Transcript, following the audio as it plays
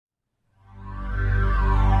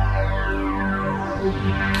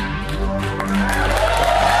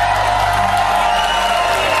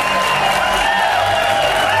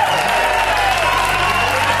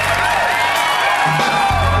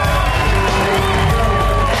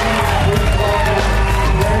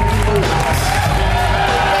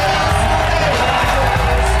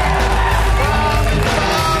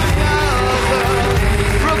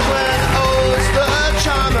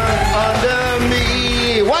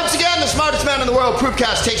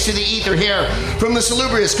Proofcast takes to the ether here from the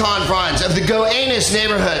salubrious confines of the Goanus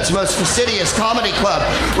neighborhood's most fastidious comedy club,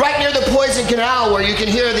 right near the Poison Canal, where you can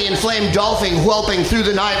hear the inflamed dolphin whelping through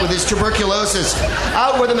the night with his tuberculosis,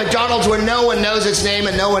 out where the McDonald's where no one knows its name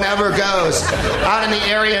and no one ever goes, out in the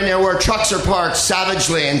area near where trucks are parked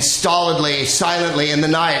savagely and stolidly, silently in the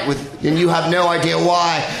night, and you have no idea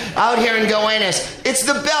why. Out here in Goanus, it's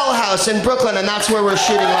the Bell House in Brooklyn, and that's where we're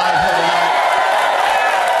shooting live here tonight.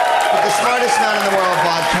 The Smartest Man in the World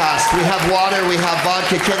podcast. We have water, we have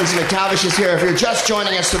vodka, Kittens McTavish is here. If you're just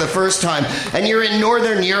joining us for the first time and you're in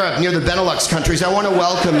Northern Europe near the Benelux countries, I want to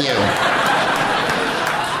welcome you.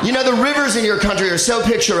 You know, the rivers in your country are so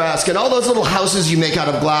picturesque, and all those little houses you make out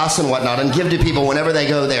of glass and whatnot and give to people whenever they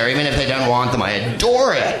go there, even if they don't want them. I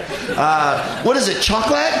adore it. What is it,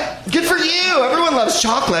 chocolate? Good for you. Everyone loves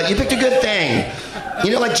chocolate. You picked a good thing. You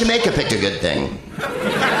know, like Jamaica picked a good thing.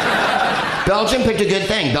 Belgium picked a good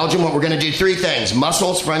thing. Belgium, what we're going to do 3 things.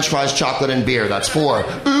 Mussels, French fries, chocolate, and beer. That's 4.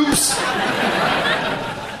 Oops.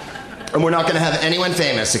 And we're not going to have anyone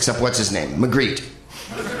famous except what's his name? Magritte.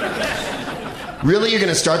 Really? You're going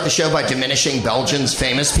to start the show by diminishing Belgians'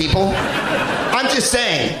 famous people? I'm just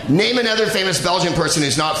saying, name another famous Belgian person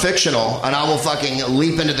who's not fictional, and I will fucking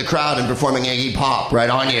leap into the crowd and performing Iggy Pop right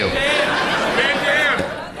on you. Van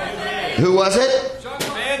Damme. Who was it?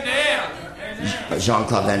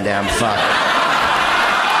 Jean-Claude Van Damme, fuck.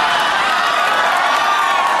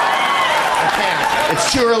 I can't.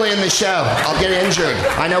 It's too early in the show. I'll get injured.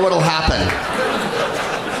 I know what'll happen.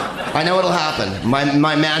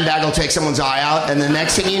 My man bag will take someone's eye out, and the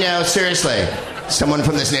next thing you know, seriously, someone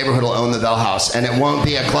from this neighborhood will own the Bell House, and it won't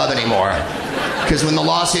be a club anymore. Because when the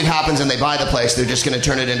lawsuit happens and they buy the place, they're just going to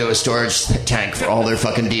turn it into a storage tank for all their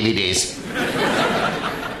fucking DVDs.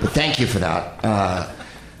 But thank you for that.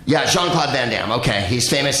 Yeah, Jean-Claude Van Damme. Okay, he's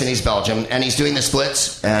famous and he's Belgian, and he's doing the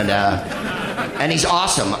splits, and he's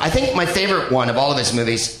awesome. I think my favorite one of all of his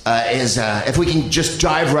movies is, if we can just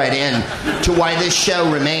dive right in to why this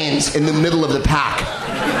show remains in the middle of the pack.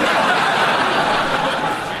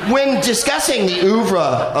 When discussing the oeuvre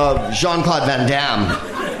of Jean-Claude Van Damme,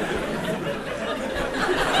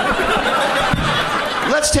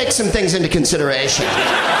 let's take some things into consideration.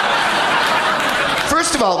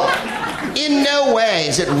 First of all, in no way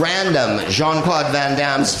is it random Jean-Claude Van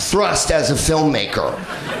Damme's thrust as a filmmaker.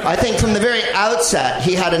 I think from the very outset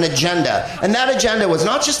he had an agenda, and that agenda was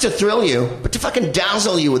not just to thrill you, but to fucking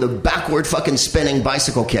dazzle you with a backward fucking spinning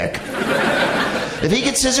bicycle kick. If he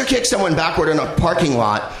could scissor kick someone backward in a parking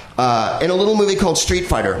lot, in a little movie called Street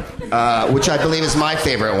Fighter, which I believe is my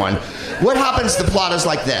favorite one, what happens, the plot is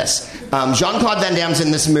like this. Jean-Claude Van Damme's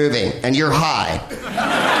in this movie, and you're high.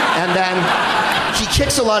 And then he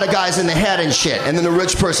kicks a lot of guys in the head and shit, and then the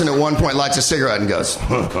rich person at one point lights a cigarette and goes,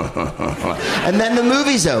 and then the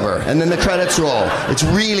movie's over, and then the credits roll. It's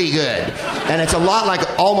really good. And it's a lot like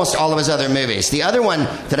almost all of his other movies. The other one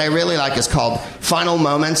that I really like is called Final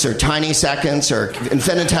Moments, or Tiny Seconds, or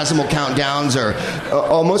Infinitesimal Countdowns, or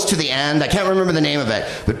Almost to the End. I can't remember the name of it,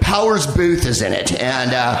 but Powers Booth is in it.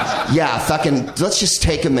 And yeah, fucking, let's just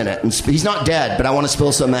take a minute. And he's not dead, but I want to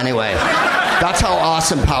spill some anyway. That's how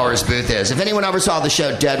awesome Powers Booth is. If anyone ever saw the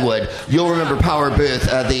show Deadwood, you'll remember Power Booth,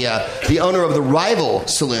 the owner of the rival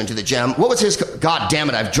saloon to the Gem. What was his? God damn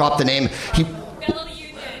it! I've dropped the name.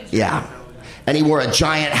 Yeah. And he wore a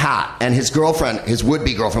giant hat, and his girlfriend, his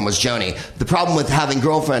would-be girlfriend, was Joni. The problem with having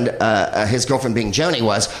his girlfriend being Joni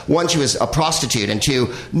was, one, she was a prostitute, and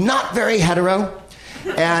two, not very hetero.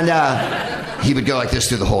 And he would go like this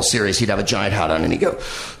through the whole series. He'd have a giant hat on, and he'd go,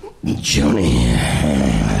 Joni.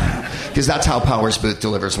 Because that's how Powers Booth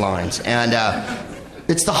delivers lines. And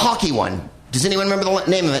it's the hockey one. Does anyone remember the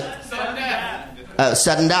name of it? Sudden Death.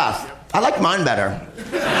 Sudden Death. I like mine better.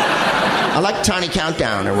 I like Tiny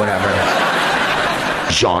Countdown or whatever.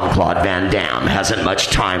 Jean-Claude Van Damme hasn't much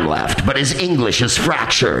time left, but his English is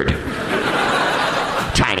fractured.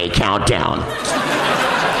 Tiny Countdown.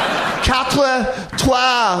 4, 3,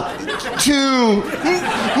 2,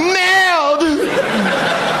 merde!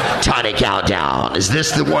 Tiny Countdown. Is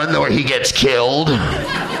this the one where he gets killed?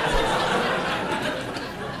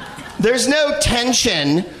 There's no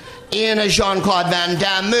tension in a Jean-Claude Van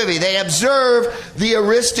Damme movie. They observe the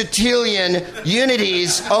Aristotelian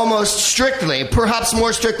unities almost strictly, perhaps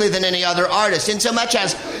more strictly than any other artist, in so much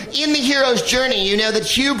as in the hero's journey, you know that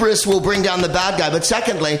hubris will bring down the bad guy, but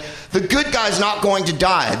secondly, the good guy's not going to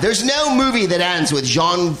die. There's no movie that ends with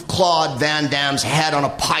Jean-Claude Van Damme's head on a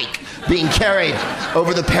pike being carried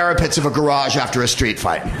over the parapets of a garage after a street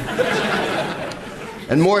fight.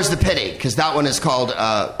 And more's the pity, because that one is called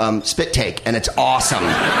Spit Take, and it's awesome.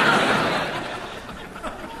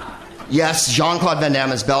 Yes, Jean-Claude Van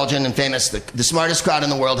Damme is Belgian and famous. The smartest crowd in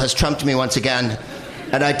the world has trumped me once again,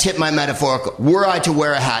 and I tip my metaphorical. Were I to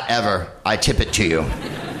wear a hat ever, I tip it to you.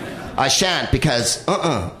 I shan't, because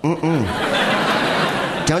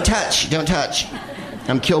Don't touch.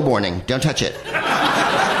 I'm killborning. Don't touch it.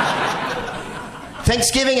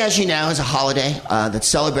 Thanksgiving, as you know, is a holiday that's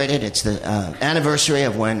celebrated. It's the anniversary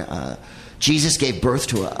of when Jesus gave birth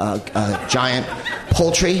to a giant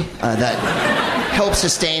poultry that helped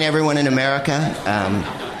sustain everyone in America.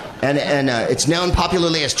 And it's known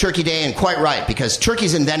popularly as Turkey Day, and quite right, because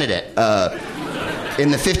turkeys invented it in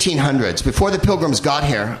the 1500s, before the Pilgrims got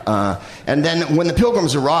here. And then when the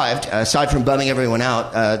Pilgrims arrived, aside from bumming everyone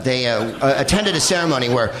out, they attended a ceremony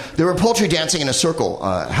where there were poultry dancing in a circle,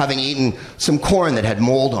 having eaten some corn that had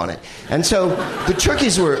mold on it. And so the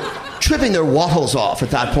turkeys were tripping their wattles off at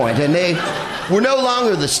that point, and they were no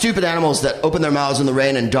longer the stupid animals that open their mouths in the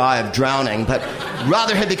rain and die of drowning, but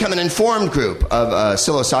rather had become an informed group of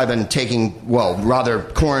psilocybin taking, well, rather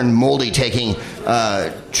corn moldy taking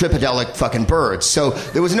tripodelic fucking birds. So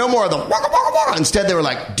there was no more of the waka waka waka. Instead they were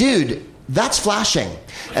like, dude, that's flashing.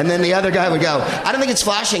 And then the other guy would go, I don't think it's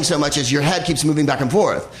flashing so much as your head keeps moving back and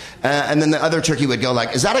forth. And then the other turkey would go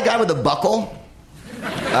like, is that a guy with a buckle?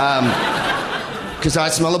 Because I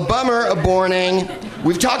smell a bummer, a borning.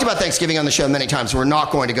 We've talked about Thanksgiving on the show many times. So we're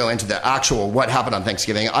not going to go into the actual what happened on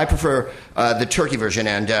Thanksgiving. I prefer the turkey version,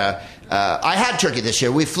 and I had turkey this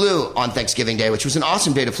year. We flew on Thanksgiving Day, which was an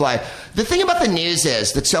awesome day to fly. The thing about the news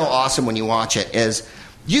is, that's so awesome when you watch it, is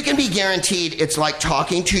you can be guaranteed it's like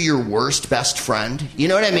talking to your worst best friend. You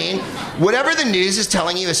know what I mean? Whatever the news is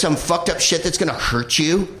telling you is some fucked up shit that's going to hurt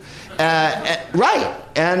you. Right.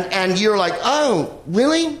 And you're like, oh,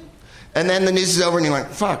 really? And then the news is over and you're like,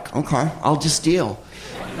 fuck, okay, I'll just deal.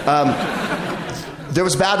 There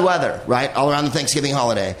was bad weather, right, all around the Thanksgiving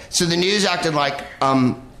holiday. So the news acted like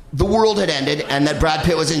the world had ended and that Brad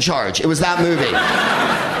Pitt was in charge. It was that movie.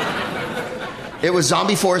 It was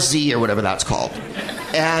Zombie Force Z or whatever that's called.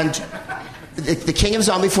 And the king of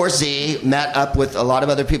Zombie Force Z met up with a lot of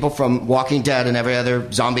other people from Walking Dead and every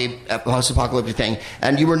other zombie post-apocalyptic thing.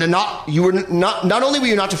 And not only were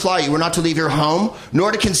you not to fly, you were not to leave your home,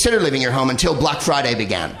 nor to consider leaving your home until Black Friday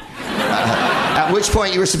began. At which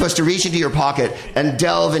point you were supposed to reach into your pocket and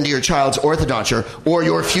delve into your child's orthodonture, or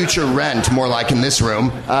your future rent, more like in this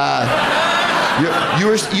room.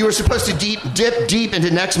 You were supposed to dip deep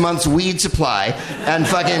into next month's weed supply and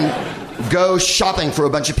fucking go shopping for a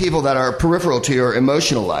bunch of people that are peripheral to your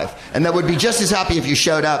emotional life, and that would be just as happy if you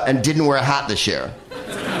showed up and didn't wear a hat this year.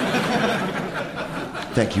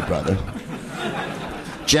 Thank you, brother.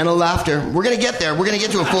 Gentle laughter. We're going to get there. We're going to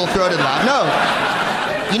get to a full-throated laugh. No.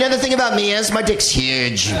 You know the thing about me is my dick's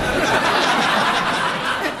huge.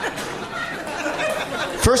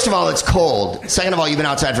 First of all, it's cold. Second of all, you've been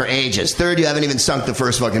outside for ages. Third, you haven't even sunk the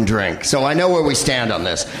first fucking drink. So I know where we stand on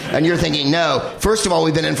this. And you're thinking, no, first of all,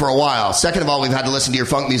 we've been in for a while. Second of all, we've had to listen to your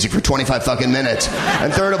funk music for 25 fucking minutes.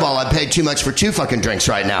 And third of all, I paid too much for 2 fucking drinks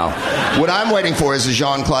right now. What I'm waiting for is a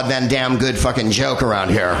Jean-Claude Van Damme good fucking joke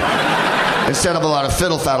around here. Instead of a lot of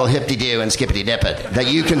fiddle-faddle, hip-de-doo, and skippity-dip-it, that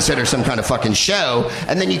you consider some kind of fucking show,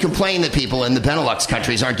 and then you complain that people in the Benelux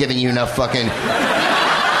countries aren't giving you enough fucking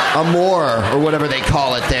amour, or whatever they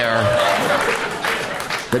call it there.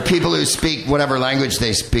 That people who speak whatever language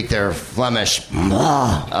they speak, they're Flemish.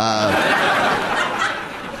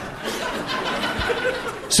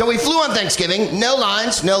 So we flew on Thanksgiving. No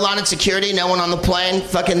lines, no line of security, no one on the plane.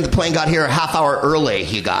 Fucking the plane got here a half hour early,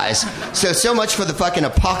 you guys. So much for the fucking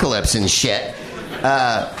apocalypse and shit.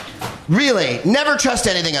 Really, never trust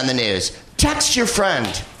anything on the news. Text your friend,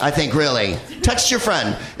 I think, really. Text your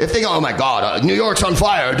friend. If they go, oh my God, New York's on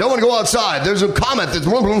fire, don't want to go outside. There's a comet that's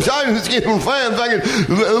fucking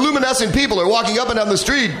luminescent people are walking up and down the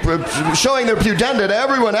street showing their pudenda to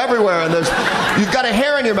everyone everywhere. And you've got a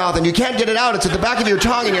hair in your mouth and you can't get it out. It's at the back of your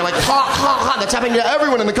tongue and you're like, ha, ha, ha. That's happening to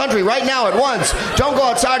everyone in the country right now at once. Don't go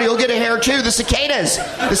outside or you'll get a hair too. The cicadas.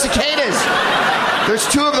 The cicadas. There's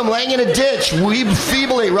 2 of them laying in a ditch,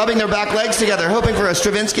 feebly rubbing their back legs together, hoping for a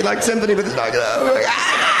Stravinsky-like symphony, but it's not going to...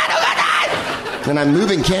 And I'm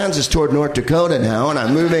moving Kansas toward North Dakota now, and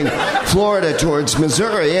I'm moving Florida towards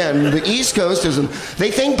Missouri, and the East Coast isn't.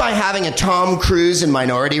 They think by having a Tom Cruise and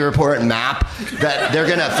Minority Report map that they're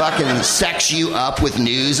gonna fucking sex you up with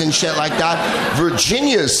news and shit like that.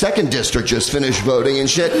 Virginia's 2nd district just finished voting and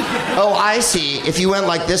shit. Oh, I see. If you went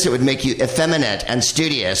like this, it would make you effeminate and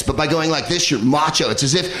studious, but by going like this, you're macho. It's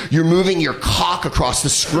as if you're moving your cock across the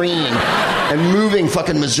screen and moving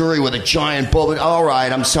fucking Missouri with a giant bullet. All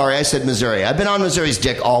right, I'm sorry, I said Missouri. I've been on Missouri's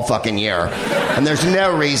dick all fucking year, and there's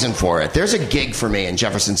no reason for it. There's a gig for me in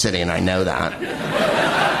Jefferson City, and I know that.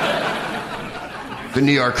 The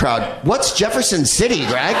New York crowd. What's Jefferson City,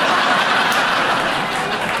 Greg?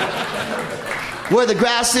 Where the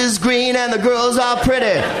grass is green and the girls are pretty.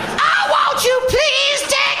 Oh, won't you please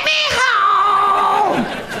take me home?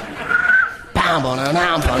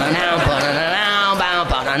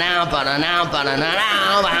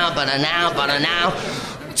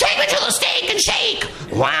 Take me to the steak and shake.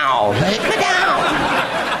 Wow, take me down.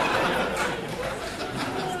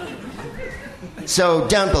 So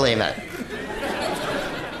don't believe it.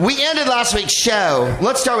 We ended last week's show.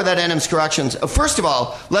 Let's start with that Enum's corrections. First of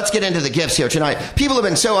all, let's get into the gifts here tonight. People have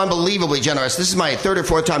been so unbelievably generous. This is my 3rd or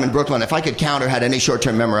 4th time in Brooklyn. If I could count or had any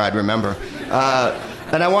short-term memory, I'd remember.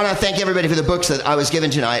 And I want to thank everybody for the books that I was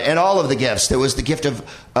given tonight and all of the gifts. There was the gift of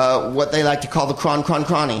what they like to call the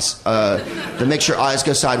cronies. That makes your eyes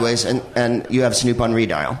go sideways and you have Snoop on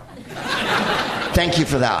redial. Thank you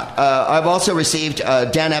for that. I've also received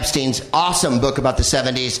Dan Epstein's awesome book about the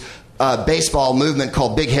 70s. Baseball movement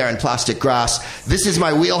called Big Hair and Plastic Grass. This is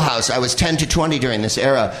my wheelhouse. I was 10 to 20 during this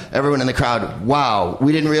era. Everyone in the crowd, wow,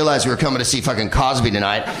 we didn't realize we were coming to see fucking Cosby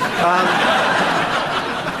tonight.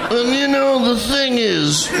 And you know, the thing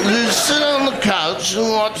is, you sit on the couch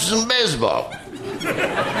and watch some baseball.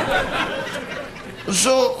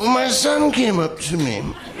 So my son came up to me.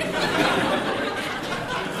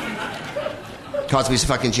 Cosby's a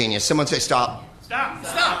fucking genius. Someone say stop. Stop.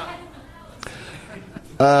 Stop.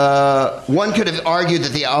 One could have argued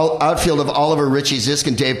that the outfield of Oliver, Richie Zisk,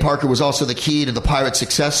 and Dave Parker was also the key to the Pirates'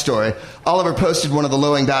 success story. Oliver posted one of the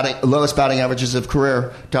lowest batting averages of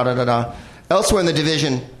career. Elsewhere in the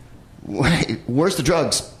division, wait, where's the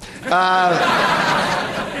drugs?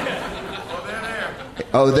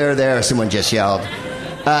 Oh, they're there. Someone just yelled.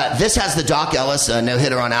 This has the Doc Ellis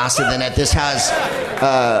no-hitter on acid in it. This has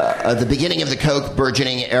the beginning of the coke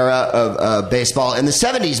burgeoning era of baseball. In the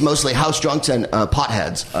 70s, mostly house drunks and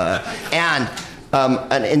potheads. And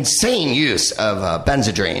an insane use of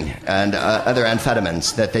Benzedrine and other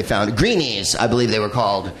amphetamines that they found. Greenies, I believe they were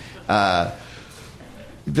called.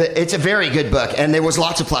 It's a very good book, and there was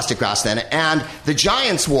lots of plastic grass then. And the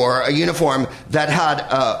Giants wore a uniform that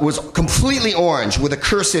had was completely orange with a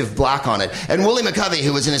cursive black on it. And Willie McCovey,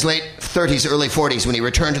 who was in his late 30s, early 40s when he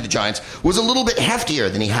returned to the Giants, was a little bit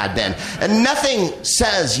heftier than he had been. And nothing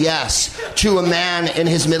says yes to a man in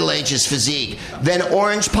his middle ages physique than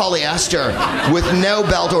orange polyester with no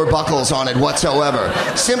belt or buckles on it whatsoever.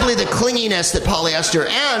 Simply the clinginess that polyester,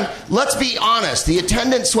 and let's be honest, the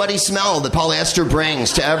attendant sweaty smell that polyester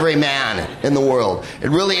brings to every man in the world. It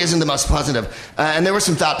really isn't the most positive. And there were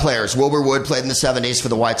some fat players. Wilbur Wood played in the 70s for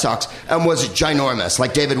the White Sox and was ginormous,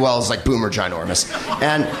 like David Wells, like Boomer ginormous.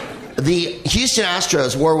 And the Houston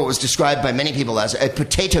Astros wore what was described by many people as a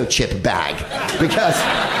potato chip bag because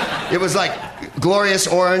it was like glorious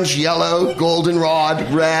orange, yellow,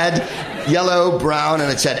 goldenrod, red, yellow, brown,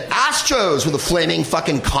 and it said Astros with a flaming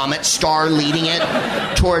fucking comet star leading it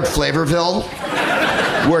toward Flavorville,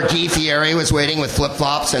 where Guy Fieri was waiting with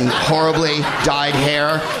flip-flops and horribly dyed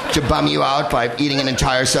hair to bum you out by eating an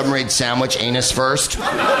entire submarine sandwich anus first.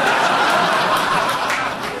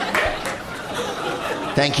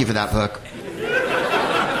 Thank you for that book.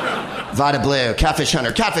 Vita Blue, Catfish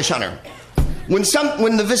Hunter. Catfish Hunter. When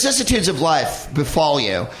the vicissitudes of life befall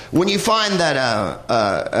you, when you find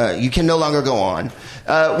that you can no longer go on,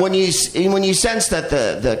 when you sense that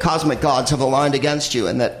the cosmic gods have aligned against you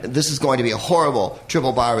and that this is going to be a horrible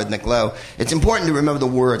triple biorhythmic low, it's important to remember the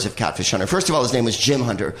words of Catfish Hunter. First of all, his name was Jim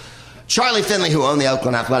Hunter. Charlie Finley, who owned the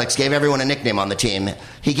Oakland Athletics, gave everyone a nickname on the team.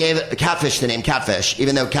 He gave Catfish the name Catfish,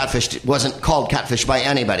 even though Catfish wasn't called Catfish by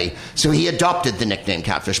anybody. So he adopted the nickname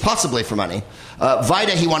Catfish, possibly for money.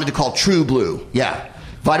 Vita, he wanted to call True Blue. Yeah.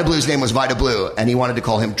 Vita Blue's name was Vita Blue, and he wanted to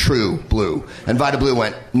call him True Blue. And Vita Blue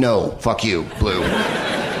went, no, fuck you, Blue.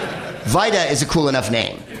 Vita is a cool enough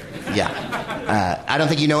name. Yeah. I don't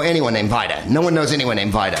think you know anyone named Vita. No one knows anyone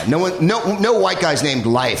named Vita. No white guy's named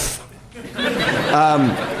Life.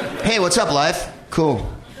 Hey, what's up, Life? Cool.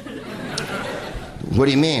 What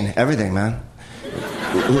do you mean? Everything, man.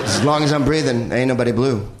 As long as I'm breathing, ain't nobody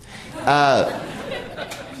blue.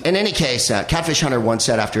 In any case, Catfish Hunter once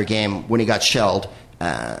said after a game when he got shelled,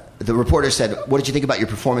 the reporter said, "What did you think about your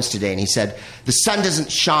performance today?" And he said, "The sun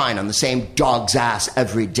doesn't shine on the same dog's ass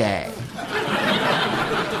every day."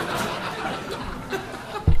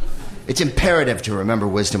 It's imperative to remember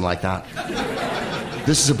wisdom like that.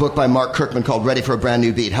 This is a book by Mark Kirkman called Ready for a Brand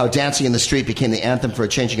New Beat, How Dancing in the Street Became the Anthem for a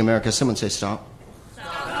Changing America. Someone say stop.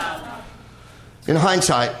 Stop. In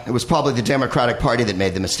hindsight, it was probably the Democratic Party that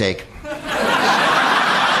made the mistake.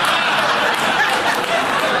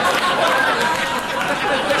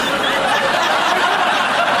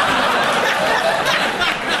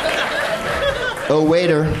 Oh,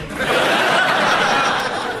 waiter.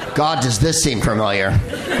 God, does this seem familiar?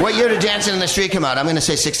 What year did Dancing in the Street come out? I'm going to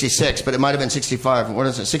say 66, but it might have been 65. What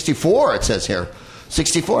is it? 64, it says here.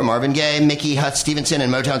 64. Marvin Gaye, Mickey Hutt Stevenson,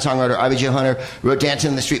 and Motown songwriter Ivy J. Hunter wrote Dancing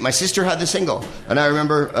in the Street. My sister had the single, and I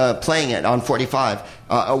remember playing it on 45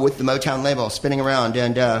 with the Motown label, spinning around.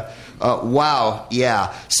 And wow,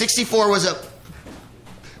 yeah. 64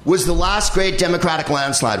 was the last great Democratic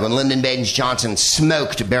landslide when Lyndon Baines Johnson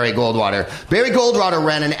smoked Barry Goldwater. Barry Goldwater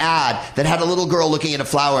ran an ad that had a little girl looking at a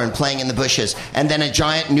flower and playing in the bushes, and then a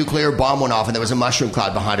giant nuclear bomb went off and there was a mushroom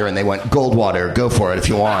cloud behind her, and they went, "Goldwater, go for it if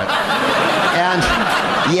you want." And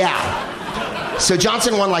yeah. So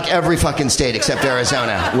Johnson won like every fucking state except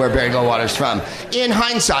Arizona, where Barry Goldwater's from. In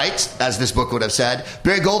hindsight, as this book would have said,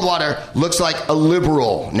 Barry Goldwater looks like a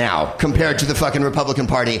liberal now compared to the fucking Republican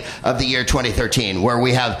Party of the year 2013, where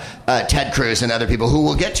we have Ted Cruz and other people who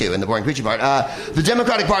we'll get to in the boring preaching part. The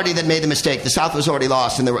Democratic Party that made the mistake, the South was already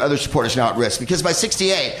lost, and there were other supporters now at risk, because by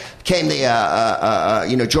 68 came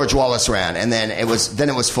the George Wallace ran, and then it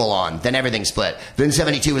was full on. Then everything split. Then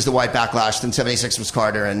 72 was the white backlash. Then 76 was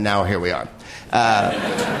Carter, and now here we are.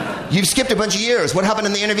 You've skipped a bunch of years. What happened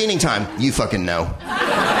in the intervening time? You fucking know.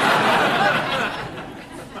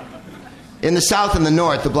 In the South and the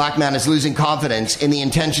North, the black man is losing confidence in the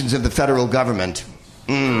intentions of the federal government.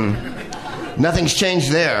 Nothing's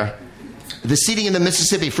changed there. The seating in the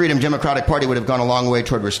Mississippi Freedom Democratic Party would have gone a long way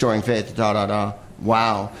toward restoring faith.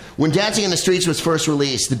 Wow. When Dancing in the Streets was first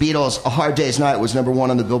released, the Beatles' A Hard Day's Night was number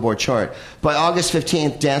 1 on the Billboard chart. By August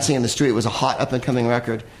 15th, Dancing in the Street was a hot up-and-coming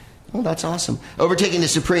record. Oh, that's awesome. Overtaking the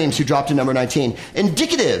Supremes, who dropped to number 19.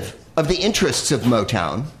 Indicative of the interests of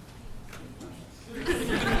Motown,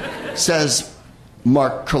 says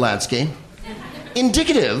Mark Kurlansky.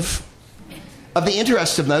 Indicative of the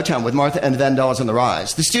interests of Motown, with Martha and the Vandellas on the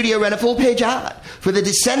rise, the studio ran a full-page ad for the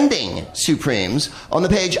descending Supremes on the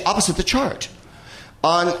page opposite the chart.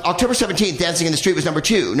 On October 17th, Dancing in the Street was number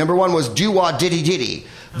 2. Number 1 was Do-Wah Diddy Diddy,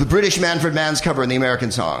 the British Manfred Mann's cover in the American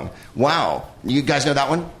song. Wow. You guys know that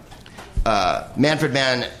one? Manfred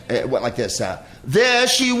Mann went like this. There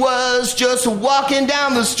she was, just walking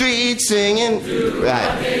down the street singing.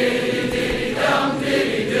 Right.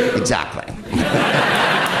 Exactly.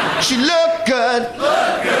 She looked good.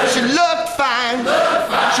 She looked fine.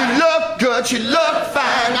 She looked good. She looked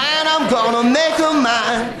fine. And I'm gonna make her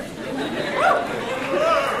mine.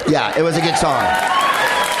 Yeah, it was a good song.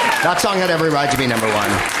 That song had every right to be number 1.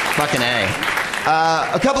 Fucking A.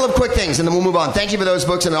 A couple of quick things, and then we'll move on. Thank you for those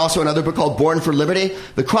books, and also another book called Born for Liberty.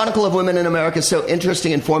 The Chronicle of Women in America is so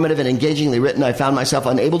interesting, informative, and engagingly written, I found myself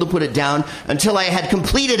unable to put it down until I had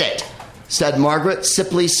completed it, said Margaret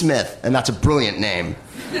Sipley Smith. And that's a brilliant name,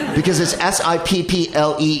 because it's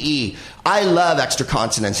Sipplee. I love extra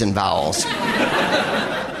consonants and vowels.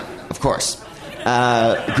 Of course.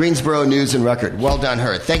 Greensboro News and Record. Well done,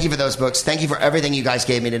 her. Thank you for those books. Thank you for everything you guys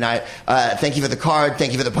gave me tonight. Thank you for the card.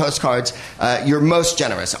 Thank you for the postcards. You're most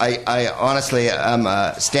generous. I honestly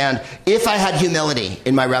stand. If I had humility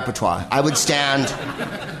in my repertoire, I would stand.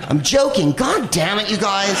 I'm joking. God damn it, you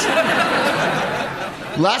guys.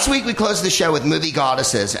 Last week we closed the show with movie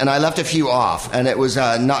goddesses, and I left a few off, and it was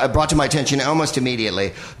brought to my attention almost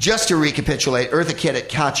immediately. Just to recapitulate, Eartha Kitt at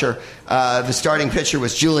catcher. The starting pitcher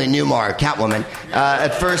was Julie Newmar, Catwoman.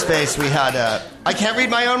 At first base we had, I can't read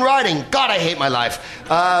my own writing. God, I hate my life.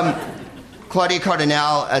 Claudia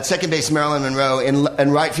Cardinale. At second base, Marilyn Monroe.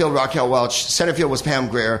 In right field, Raquel Welch. Center field was Pam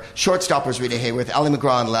Grier. Shortstop was Rita Hayworth. Ally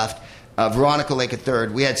McGraw on left. Veronica Lake at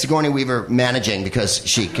third. We had Sigourney Weaver managing because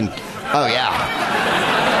she can... Oh, yeah.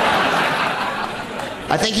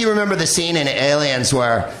 I think you remember the scene in Aliens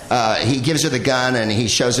where he gives her the gun and he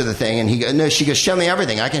shows her the thing, and she goes, "Show me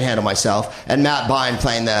everything. I can handle myself." And Matt Bine,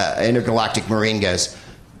 playing the intergalactic Marine, goes,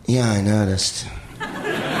 "Yeah, I noticed."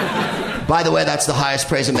 By the way, that's the highest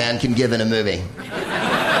praise a man can give in a movie.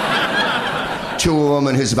 To a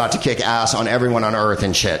woman who's about to kick ass on everyone on Earth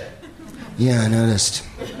and shit. "Yeah, I noticed.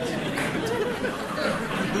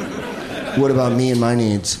 What about me and my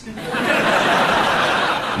needs?"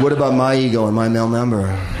 What about my ego and my male member?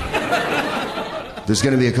 There's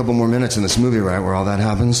going to be a couple more minutes in this movie, right, where all that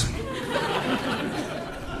happens?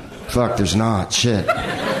 Fuck, there's not. Shit.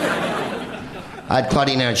 I had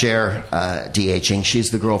Claudine Auger DHing.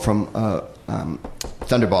 She's the girl from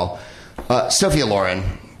Thunderball. Sophia Loren,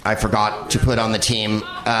 I forgot to put on the team.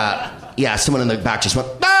 Yeah, someone in the back just went,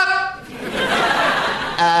 "Bop!"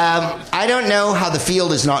 I don't know how the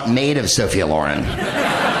field is not made of Sophia Loren.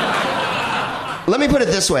 Let me put it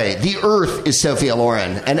this way. The earth is Sophia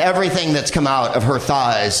Loren, and everything that's come out of her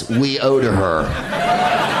thighs, we owe to her.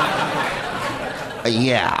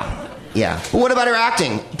 Yeah. But what about her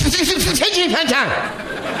acting?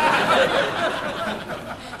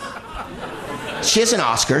 She has an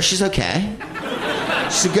Oscar. She's okay.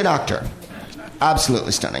 She's a good actor.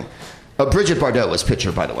 Absolutely stunning. Bridget Bardot was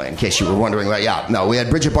pictured, by the way, in case you were wondering. Right? Yeah, no, we had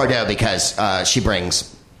Bridget Bardot because she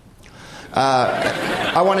brings...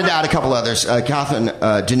 I wanted to add a couple others. Catherine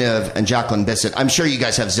Deneuve and Jacqueline Bisset. I'm sure you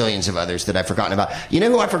guys have zillions of others that I've forgotten about. You know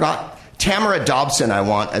who I forgot? Tamara Dobson I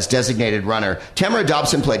want as designated runner. Tamara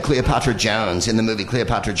Dobson played Cleopatra Jones in the movie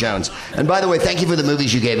Cleopatra Jones. And by the way, thank you for the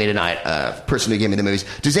movies you gave me tonight, person who gave me the movies.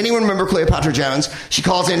 Does anyone remember Cleopatra Jones? She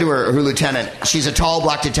calls into her lieutenant. She's a tall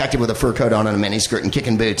black detective with a fur coat on and a miniskirt and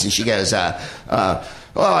kicking boots. And she goes, oh,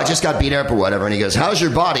 I just got beat up or whatever. And he goes, how's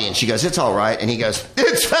your body? And she goes, it's all right. And he goes,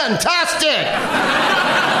 it's fantastic!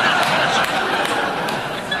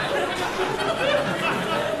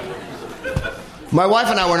 My wife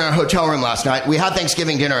and I were in our hotel room last night. We had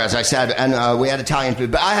Thanksgiving dinner, as I said, and we had Italian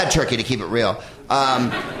food, but I had turkey to keep it real.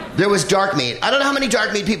 There was dark meat. I don't know how many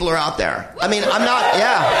dark meat people are out there. I mean, I'm not,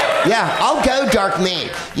 yeah, I'll go dark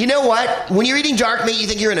meat. You know what? When you're eating dark meat, you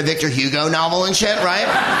think you're in a Victor Hugo novel and shit, right?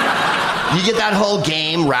 You get that whole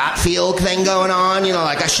game rat feel thing going on, you know,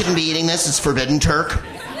 like I shouldn't be eating this, it's forbidden Turk.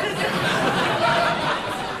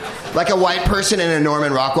 Like a white person in a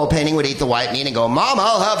Norman Rockwell painting would eat the white meat and go, Mom,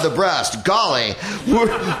 I'll have the breast. Golly, we're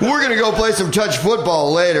going to go play some touch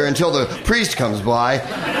football later until the priest comes by.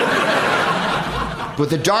 With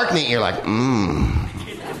the dark meat, you're like,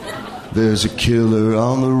 there's a killer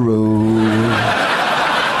on the road.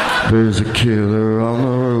 There's a killer on the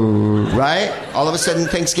road. Right? All of a sudden,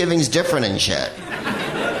 Thanksgiving's different and shit.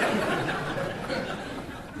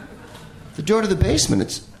 The door to the basement,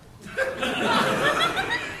 it's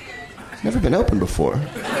never been opened before.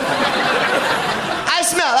 I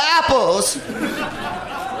smell apples!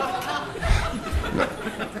 No.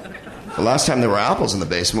 The last time there were apples in the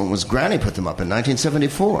basement was Granny put them up in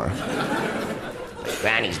 1974.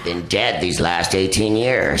 Granny's been dead these last 18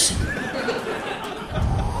 years.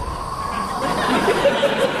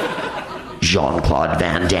 Jean-Claude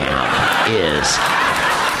Van Damme is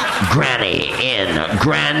Granny in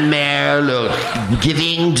Grand-Mère le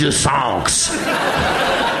Giving du Songs.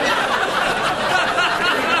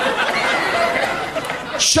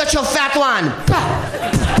 Shut your fat one!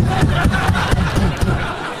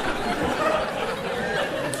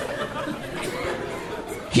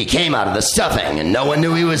 He came out of the stuffing and no one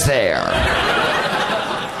knew he was there.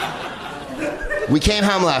 We came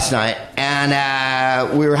home last night and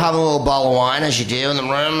we were having a little bottle of wine, as you do, in the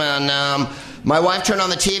room, and my wife turned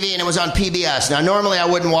on the TV and it was on PBS. Now, normally I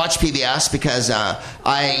wouldn't watch PBS because I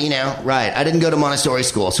didn't go to Montessori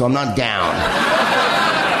school, so I'm not down.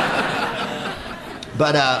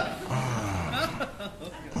 But,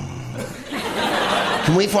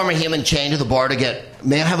 can we form a human chain to the bar to get...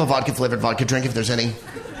 May I have a vodka-flavored vodka drink if there's any?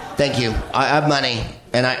 Thank you. I have money,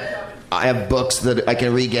 and I have books that I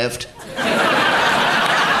can re-gift.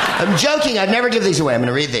 I'm joking. I'd never give these away. I'm going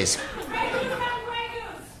to read these.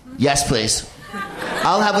 Yes, please.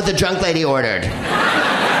 I'll have what the drunk lady ordered.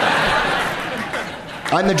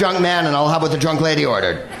 I'm the drunk man, and I'll have what the drunk lady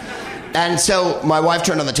ordered. And so my wife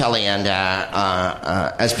turned on the telly, and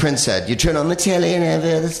as Prince said, you turn on the telly and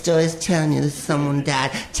every other story's telling you that someone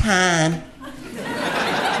died. Time.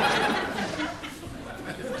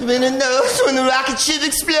 When it knows when the rocket ship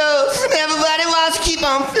explodes and everybody wants to keep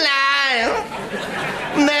on flying.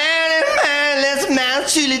 Man, let's man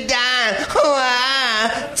truly die. Oh,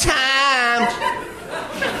 time.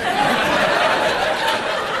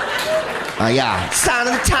 Yeah. Sign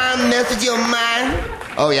of the time method your mind.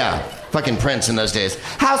 Oh, yeah. Fucking Prince in those days.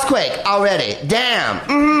 Housequake already. Damn.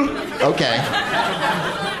 Okay.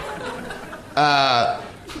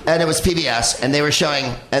 And it was PBS, and they were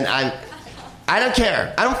showing, and I don't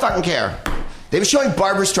care. I don't fucking care. They were showing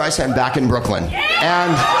Barbra Streisand back in Brooklyn. Yeah!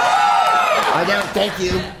 And I don't, thank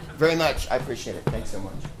you very much. I appreciate it. Thanks so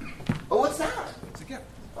much. Oh, what's that? It's a gift.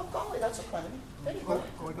 Oh, golly, that's so kind of you. Thank you. Oh,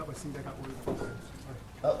 I got ordered.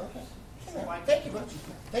 Oh, okay. Thank you much.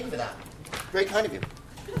 Thank you for that. Very kind of you.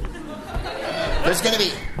 There's going to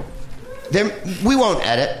be... we won't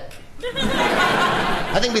edit.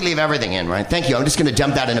 I think we leave everything in, right? Thank you. I'm just going to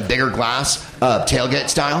dump that in a bigger glass, tailgate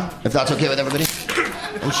style, if that's okay with everybody.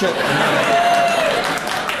 And show...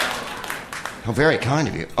 How very kind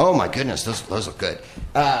of you. Oh, my goodness. Those look good.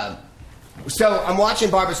 So I'm watching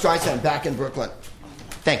Barbra Streisand back in Brooklyn.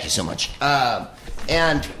 Thank you so much.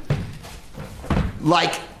 And,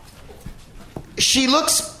 like, she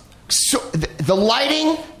looks... the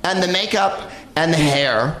lighting and the makeup and the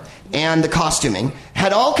hair and the costuming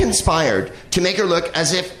had all conspired to make her look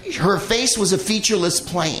as if her face was a featureless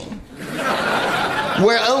plane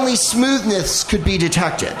where only smoothness could be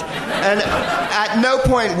detected. And at no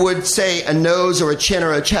point would, say, a nose or a chin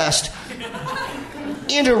or a chest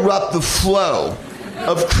interrupt the flow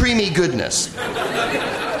of creamy goodness.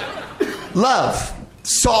 Love,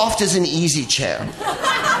 soft as an easy chair.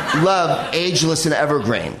 Love, ageless and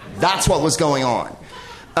evergreen. That's what was going on.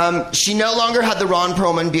 She no longer had the Ron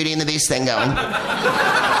Perlman Beauty and the Beast thing going.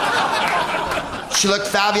 She looked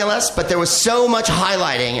fabulous, but there was so much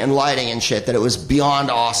highlighting and lighting and shit that it was beyond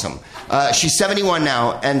awesome. She's 71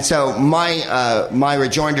 now, and so my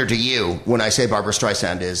rejoinder to you when I say Barbra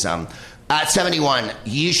Streisand is, at 71,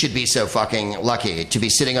 you should be so fucking lucky to be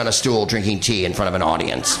sitting on a stool drinking tea in front of an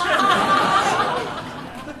audience.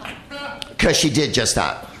 Because she did just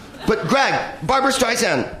that. But Greg, Barbra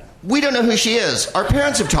Streisand, we don't know who she is. Our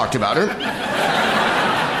parents have talked about her.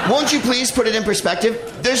 Won't you please put it in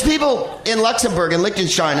perspective? There's people in Luxembourg and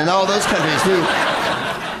Liechtenstein and all those countries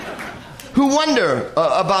who wonder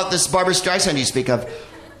about this Barbra Streisand you speak of.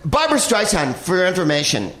 Barbra Streisand, for your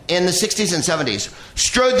information, in the 60s and 70s,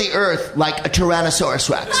 strode the earth like a Tyrannosaurus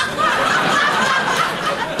Rex.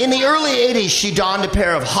 In the early 80s, she donned a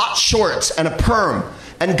pair of hot shorts and a perm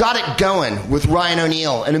and got it going with Ryan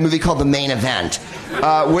O'Neal in a movie called The Main Event,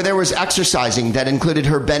 where there was exercising that included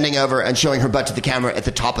her bending over and showing her butt to the camera at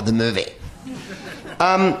the top of the movie.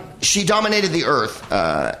 She dominated the earth,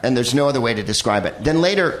 and there's no other way to describe it. Then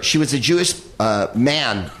later, she was a Jewish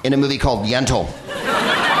man in a movie called Yentl.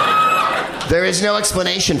 There is no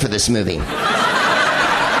explanation for this movie.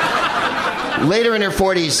 Later in her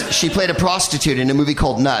 40s, she played a prostitute in a movie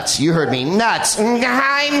called Nuts. You heard me. Nuts.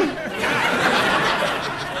 Geheim.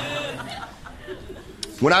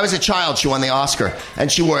 When I was a child, she won the Oscar,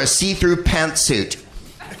 and she wore a see-through pantsuit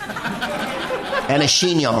and a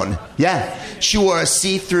chignon. Yeah, she wore a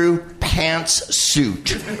see-through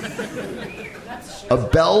pantsuit. A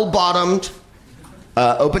bell-bottomed,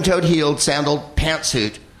 open-toed heeled, sandaled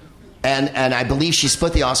pantsuit. And I believe she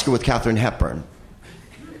split the Oscar with Katharine Hepburn.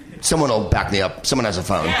 Someone will back me up. Someone has a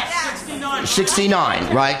phone. Yes. 69.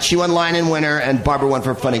 69, right? She won Lion and Winner, and Barbara won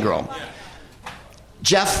for Funny Girl.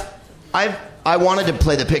 Jeff, I wanted to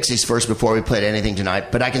play the Pixies first before we played anything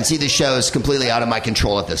tonight, but I can see the show is completely out of my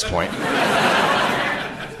control at this point.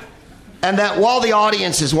 And that while the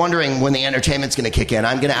audience is wondering when the entertainment's going to kick in,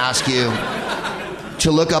 I'm going to ask you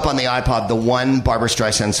to look up on the iPod the one Barbra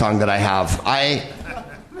Streisand song that I have.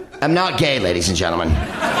 I'm not gay, ladies and gentlemen.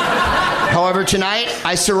 However, tonight,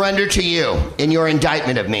 I surrender to you in your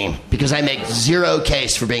indictment of me because I make zero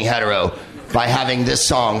case for being hetero by having this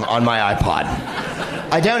song on my iPod.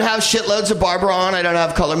 I don't have shitloads of Barbara on. I don't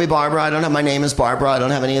have Color Me Barbara. I don't have My Name is Barbara. I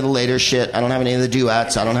don't have any of the later shit. I don't have any of the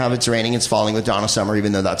duets. I don't have It's Raining, It's Falling with Donna Summer,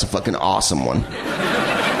 even though that's a fucking awesome one.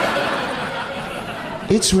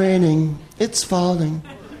 It's raining, it's falling.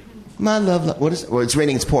 My love, what is it? Well, it's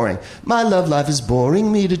raining, it's pouring. My love life is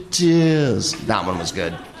boring me to tears. That one was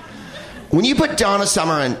good. When you put Donna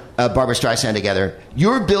Summer and Barbra Streisand together,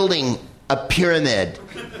 you're building a pyramid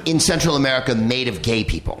in Central America made of gay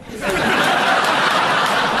people.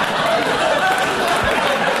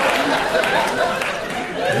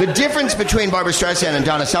 The difference between Barbra Streisand and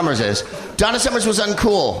Donna Summers is Donna Summers was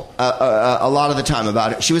uncool a lot of the time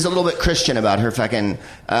about it. She was a little bit Christian about her fucking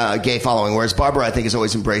gay following, whereas Barbara, I think, has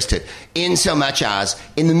always embraced it. In so much as,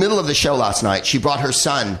 in the middle of the show last night, she brought her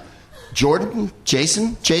son,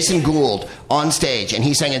 Jason Gould, on stage, and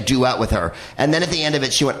he sang a duet with her. And then at the end of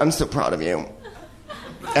it, she went, "I'm so proud of you."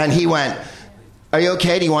 And he went, "Are you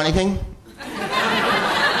okay? Do you want anything?"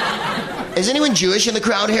 Is anyone Jewish in the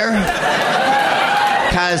crowd here?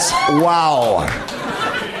 Because, wow.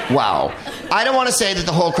 I don't want to say that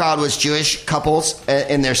the whole crowd was Jewish couples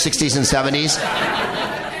in their 60s and 70s.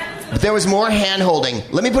 But there was more hand-holding.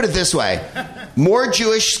 Let me put it this way. More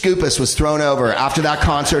Jewish scoopus was thrown over after that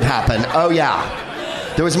concert happened. Oh, yeah.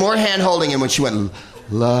 There was more hand-holding in which she went,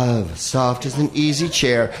 "Love, soft as an easy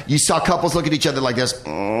chair." You saw couples look at each other like this. They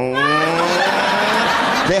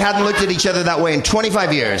They hadn't looked at each other that way in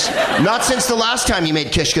 25 years. Not since the last time you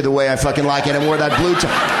made Kishka the way I fucking like it and wore that blue top.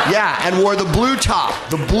 Yeah, and wore the blue top.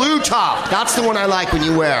 The blue top. That's the one I like when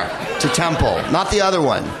you wear to temple, not the other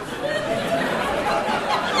one.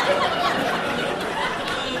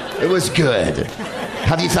 It was good.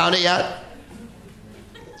 Have you found it yet?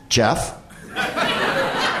 Jeff?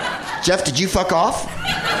 Jeff, did you fuck off?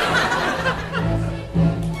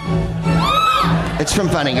 It's from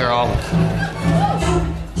Funny Girl.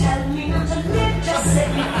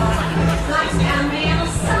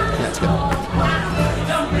 That's good.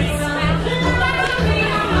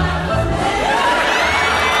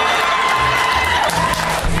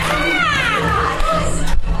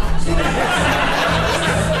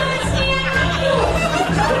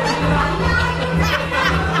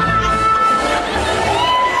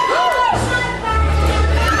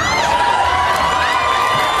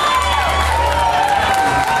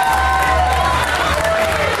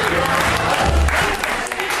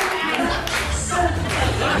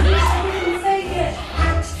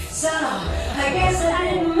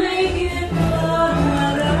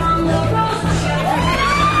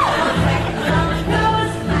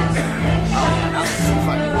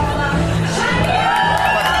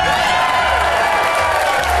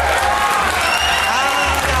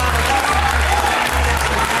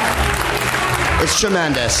 It's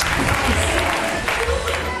tremendous.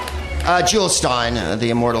 Jules Stein, the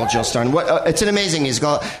immortal Jules Stein. It's an amazing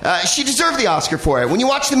musical. She deserved the Oscar for it. When you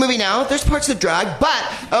watch the movie now, there's parts that drag,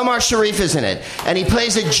 but Omar Sharif is in it, and he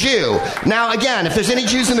plays a Jew. Now, again, if there's any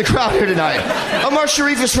Jews in the crowd here tonight, Omar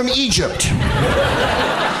Sharif is from Egypt.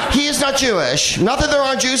 He is not Jewish. Not that there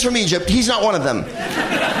aren't Jews from Egypt. He's not one of them.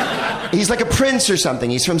 He's like a prince or something.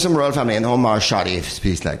 He's from some royal family, and Omar Sharif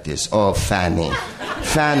speaks like this. Oh, Fanny.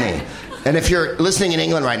 Fanny. And if you're listening in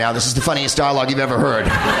England right now, this is the funniest dialogue you've ever heard.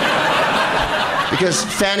 Because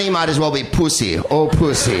Fanny might as well be pussy. Oh,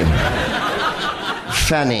 pussy.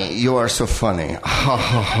 Fanny, you are so funny. Ha,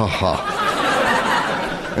 ha, ha,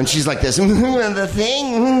 ha. And she's like this. The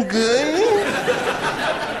thing, good.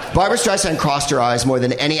 Barbra Streisand crossed her eyes more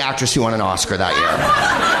than any actress who won an Oscar that year.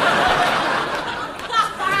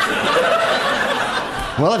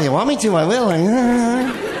 Well, if you want me to, I will.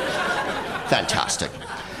 Fantastic.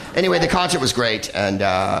 Anyway, the concert was great, and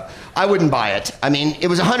I wouldn't buy it. I mean, it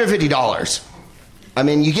was $150. I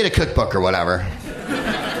mean, you get a cookbook or whatever.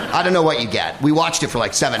 I don't know what you get. We watched it for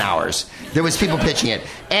like 7 hours. There was people pitching it.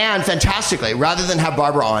 And fantastically, rather than have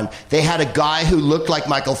Barbara on, they had a guy who looked like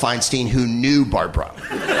Michael Feinstein who knew Barbara.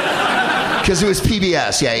 Because it was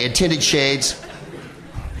PBS. Yeah, he had tinted shades.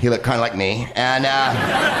 He looked kind of like me. And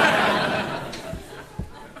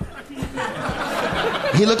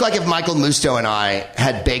he looked like if Michael Musto and I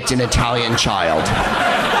had baked an Italian child.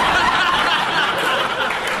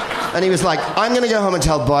 And he was like, I'm going to go home and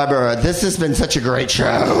tell Barbara, this has been such a great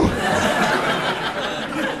show.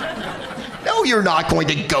 No, you're not going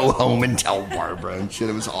to go home and tell Barbara and shit.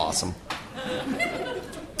 It was awesome.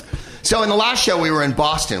 So in the last show, we were in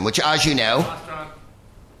Boston, which, as you know...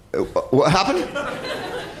 What happened?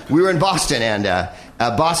 We were in Boston, and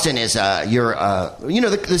Boston is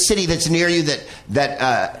the city that's near you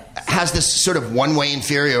that has this sort of one-way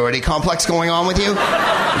inferiority complex going on with you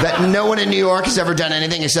that no one in New York has ever done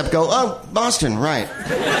anything except go, oh, Boston, right.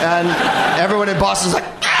 And everyone in Boston's like,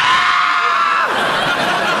 ah!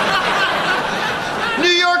 New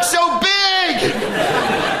York's so big!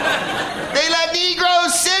 They let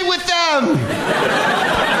Negroes sit with them!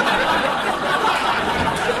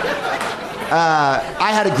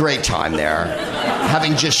 I had a great time there,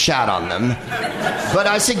 having just shat on them. But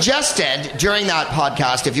I suggested during that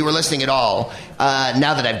podcast, if you were listening at all,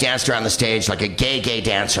 now that I've danced around the stage like a gay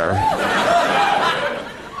dancer,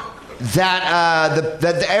 that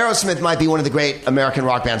the Aerosmith might be one of the great American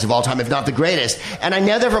rock bands of all time, if not the greatest. And I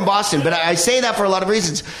know they're from Boston, but I say that for a lot of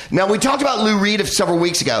reasons. Now, we talked about Lou Reed several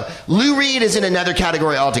weeks ago. Lou Reed is in another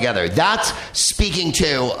category altogether. That's speaking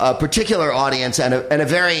to a particular audience and a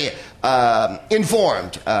very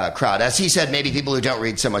informed crowd. As he said, maybe people who don't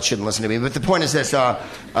read so much shouldn't listen to me. But the point is this.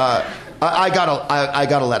 I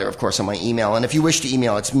got a letter, of course, on my email. And if you wish to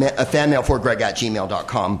email, it's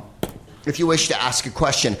fanmail4greg@gmail.com. If you wish to ask a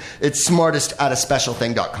question, it's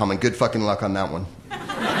smartest@aspecialthing.com, and good fucking luck on that one.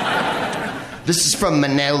 This is from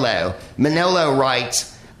Manolo. Manolo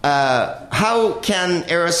writes, how can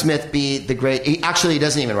Aerosmith be the great... He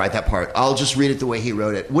doesn't even write that part. I'll just read it the way he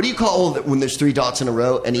wrote it. What do you call when there's 3 dots in a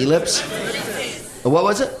row? An ellipse? What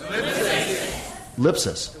was it?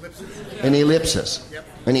 Ellipsis. An ellipsis.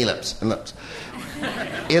 An ellipse.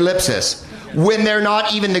 Ellipsis. When they're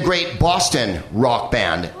not even the great Boston rock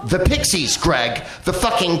band. The Pixies, Greg. The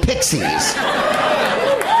fucking Pixies.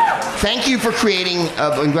 Thank you for creating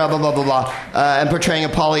blah, blah, blah, blah, blah, and portraying a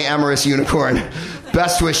polyamorous unicorn.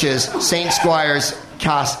 Best wishes, St. Squires,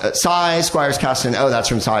 Cy Squires Caston. Oh, that's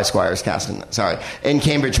from Cy Squires Caston. Sorry. In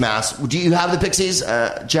Cambridge, Mass. Do you have the Pixies,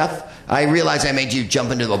 Jeff? I realize I made you jump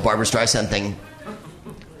into the Barbra Streisand thing.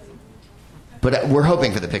 But we're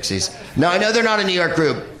hoping for the Pixies. Now, I know they're not a New York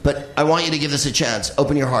group, but I want you to give this a chance.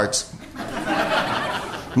 Open your hearts.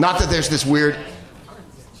 Not that there's this weird...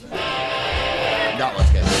 That was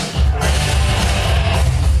good.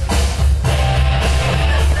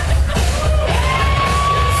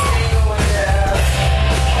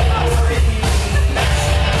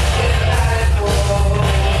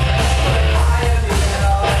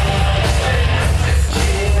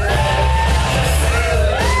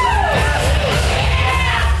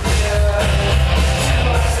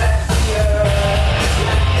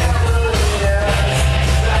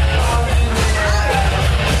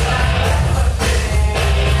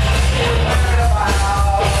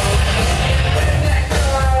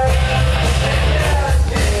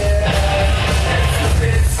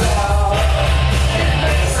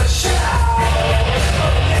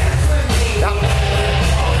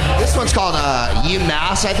 Called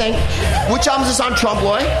UMass, I think. Which album is this on? Trompe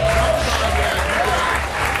l'oeil?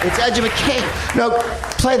 It's Edge of a Cake. No,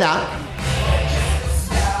 play that.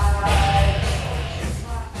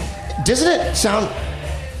 Doesn't it sound...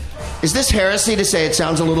 Is this heresy to say it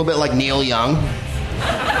sounds a little bit like Neil Young?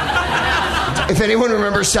 If anyone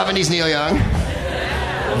remembers 70s Neil Young,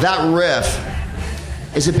 that riff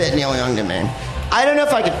is a bit Neil Young to me. I don't know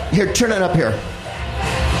if I can... Here, turn it up here.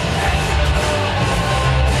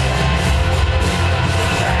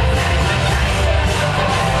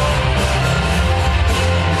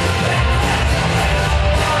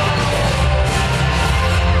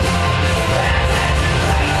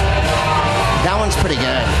 Pretty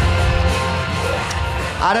good.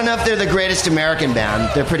 I don't know if they're the greatest American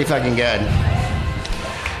band. They're pretty fucking good.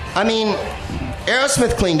 I mean,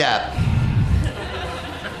 Aerosmith cleaned up.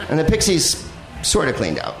 And the Pixies sort of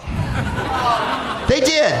cleaned up. They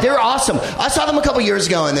did. They're awesome. I saw them a couple years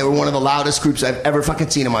ago, and they were one of the loudest groups I've ever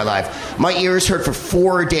fucking seen in my life. My ears hurt for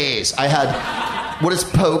 4 days. I had, what does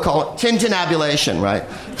Poe call it? Tintinnabulation, right?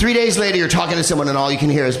 3 days later, you're talking to someone, and all you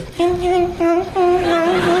can hear is...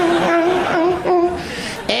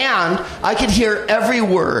 And I could hear every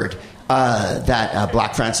word that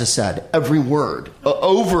Black Francis said. Every word.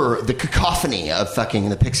 Over the cacophony of fucking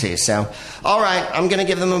the Pixies. So, all right, I'm going to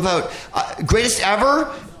give them a vote. Greatest ever?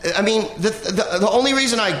 I mean, the only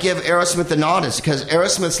reason I give Aerosmith the nod is because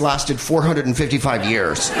Aerosmith's lasted 455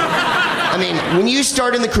 years. I mean, when you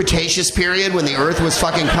start in the Cretaceous period, when the Earth was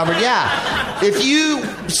fucking covered, yeah. If you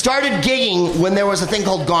started gigging when there was a thing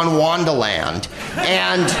called Gondwanaland,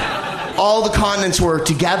 and... all the continents were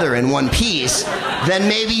together in one piece, then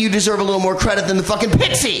maybe you deserve a little more credit than the fucking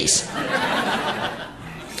Pixies.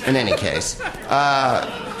 In any case,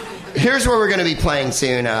 here's where we're going to be playing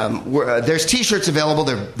soon. There's T-shirts available.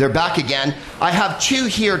 They're back again. I have 2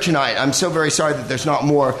 here tonight. I'm so very sorry that there's not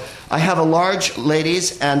more. I have a large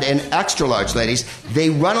ladies and an extra large ladies. They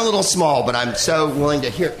run a little small, but I'm so willing to...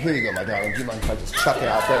 Here you go, my darling. Do you mind if I just chuck it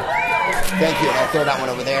out there? Thank you. I'll throw that one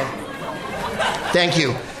over there. Thank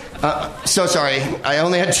you. So sorry. I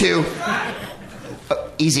only had 2.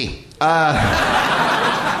 Easy.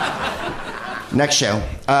 Next show.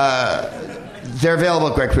 They're available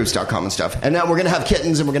at gregproops.com and stuff. And now we're going to have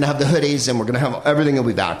kittens, and we're going to have the hoodies, and we're going to have everything will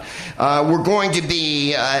be back. We're going to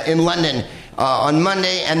be in London on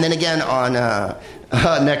Monday, and then again on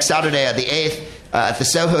next Saturday at the 8th. At the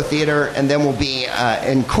Soho Theatre, and then we'll be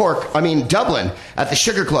in Dublin, at the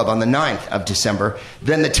Sugar Club on the 9th of December.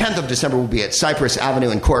 Then the 10th of December we'll be at Cypress Avenue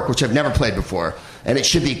in Cork, which I've never played before, and it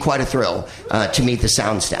should be quite a thrill to meet the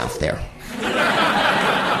sound staff there.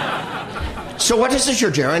 So what is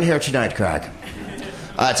your gerund here tonight, Craig?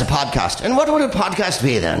 It's a podcast. And what would a podcast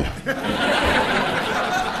be then?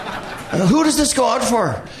 Who does this go out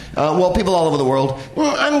for? Well, people all over the world.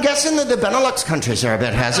 Well, I'm guessing that the Benelux countries are a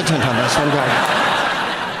bit hesitant on this one,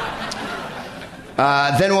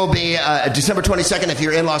 guys. Then we'll be December 22nd if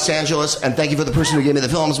you're in Los Angeles, and thank you for the person who gave me the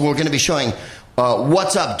films. We're going to be showing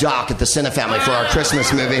What's Up, Doc at the Cinefamily for our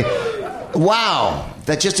Christmas movie. Wow,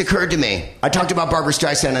 that just occurred to me. I talked about Barbra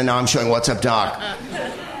Streisand, and now I'm showing What's Up, Doc.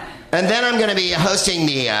 And then I'm going to be hosting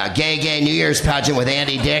the Gay New Year's pageant with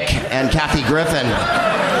Andy Dick and Kathy Griffin.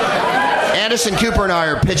 Anderson Cooper and I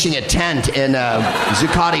are pitching a tent in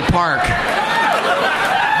Zuccotti Park.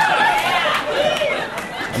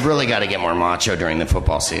 I've really got to get more macho during the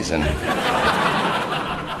football season.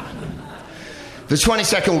 The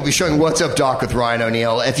 22nd, we'll be showing What's Up, Doc with Ryan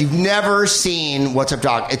O'Neal. If you've never seen What's Up,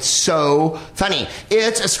 Doc, it's so funny.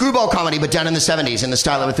 It's a screwball comedy, but done in the 70s in the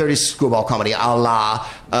style of a 30s screwball comedy, a la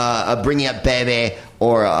Bringing Up Baby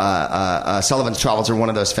or Sullivan's Travels, or one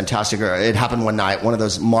of those fantastic, It Happened One Night, one of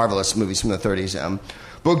those marvelous movies from the 30s.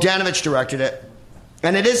 Bogdanovich directed it,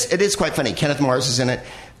 and it is quite funny. Kenneth Mars is in it.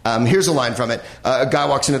 Here's a line from it. A guy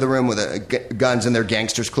walks into the room with guns, and they're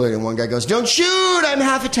gangsters clearly, and one guy goes, "Don't shoot, I'm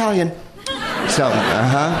half Italian." So,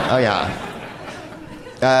 oh yeah.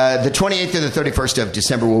 The 28th to the 31st of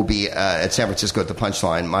December will be at San Francisco at the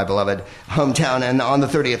Punchline, my beloved hometown. And on the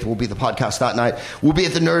 30th will be the podcast that night. We'll be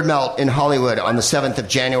at the Nerd Melt in Hollywood on the 7th of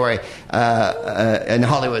January in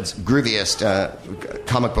Hollywood's grooviest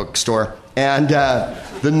comic book store. And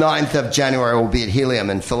the 9th of January will be at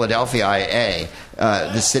Helium in Philadelphia, IA,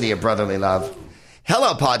 the city of brotherly love.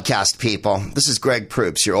 Hello, podcast people. This is Greg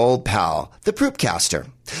Proops, your old pal, the Proopcaster.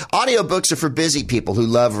 Audiobooks are for busy people who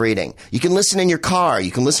love reading. You can listen in your car.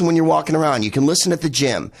 You can listen when you're walking around. You can listen at the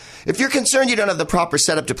gym. If you're concerned you don't have the proper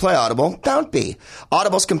setup to play Audible, don't be.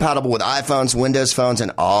 Audible's compatible with iPhones, Windows phones,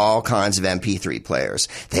 and all kinds of MP3 players.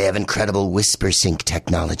 They have incredible whisper sync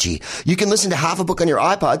technology. You can listen to half a book on your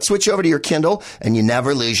iPod, switch over to your Kindle, and you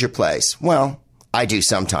never lose your place. Well, I do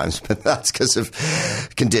sometimes, but that's because of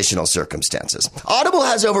conditional circumstances. Audible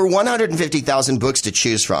has over 150,000 books to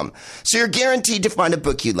choose from, so you're guaranteed to find a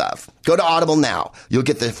book you love. Go to Audible now. You'll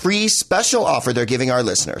get the free special offer they're giving our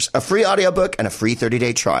listeners, a free audiobook and a free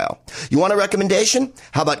 30-day trial. You want a recommendation?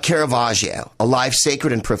 How about Caravaggio, A Life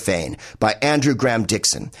Sacred and Profane by Andrew Graham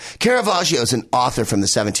Dixon. Caravaggio is an author from the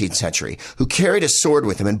 17th century who carried a sword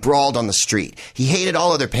with him and brawled on the street. He hated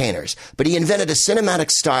all other painters, but he invented a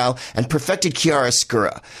cinematic style and perfected chiaroscuro.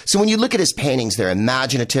 So when you look at his paintings, they're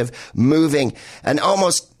imaginative, moving, and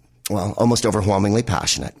almost overwhelmingly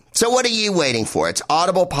passionate. So what are you waiting for? It's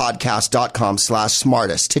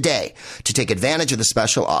audiblepodcast.com/smartest today to take advantage of the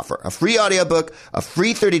special offer. A free audiobook, a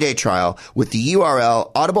free 30-day trial with the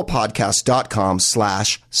URL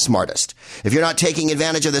audiblepodcast.com/smartest. If you're not taking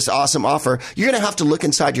advantage of this awesome offer, you're going to have to look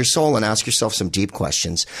inside your soul and ask yourself some deep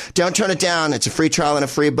questions. Don't turn it down. It's a free trial and a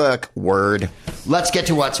free book. Word. Let's get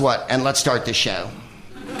to what's what, and let's start the show.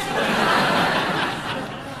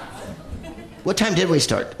 What time did we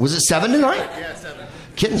start? Was it 7 tonight? Yeah, 7.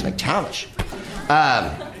 Kittens McTavish.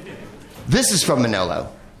 This is from Manolo.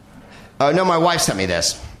 Oh, no, my wife sent me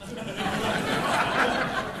this.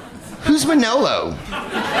 Who's Manolo?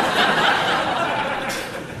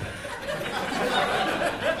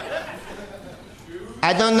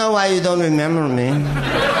 I don't know why you don't remember me.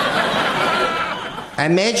 I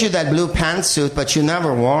made you that blue pantsuit, but you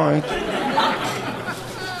never wore it.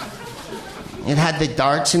 It had the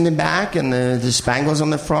darts in the back and the spangles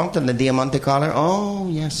on the front and the diamante collar. Oh,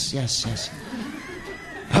 yes.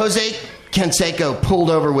 Jose Canseco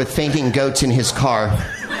pulled over with fainting goats in his car.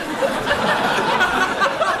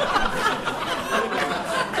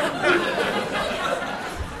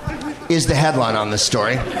 Is the headline on this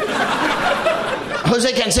story.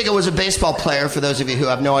 Jose Canseco was a baseball player, for those of you who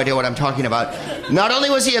have no idea what I'm talking about. Not only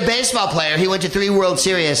was he a baseball player, he went to 3 World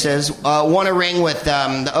Series, won a ring with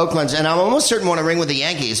the Oaklands, and I'm almost certain won a ring with the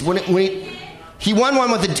Yankees. He won one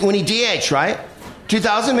when he DH, right?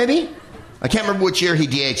 2000 maybe? I can't remember which year he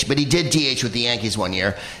DH, but he did DH with the Yankees one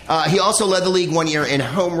year. He also led the league one year in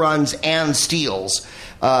home runs and steals.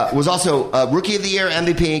 Was also Rookie of the Year,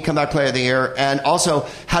 MVP, Comeback Player of the Year, and also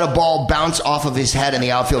had a ball bounce off of his head in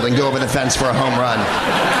the outfield and go over the fence for a home run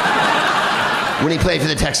when he played for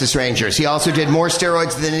the Texas Rangers. He also did more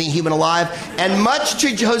steroids than any human alive, and much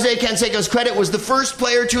to Jose Canseco's credit, was the first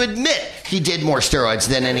player to admit he did more steroids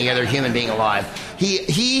than any other human being alive.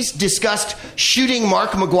 He's discussed shooting Mark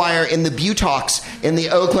McGuire in the butox in the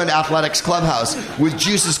Oakland Athletics clubhouse with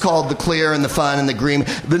juices called the Clear and the Fun and the Green.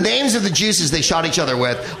 The names of the juices they shot each other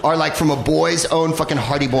with are like from a Boy's Own fucking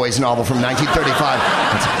Hardy Boys novel from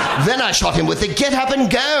 1935. Then I shot him with the Get Up and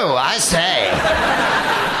Go, I say.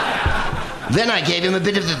 Then I gave him a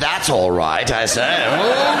bit of the That's All Right, I say.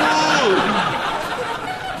 Ooh.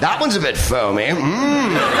 That one's a bit foamy.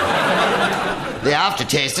 The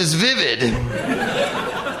aftertaste is vivid.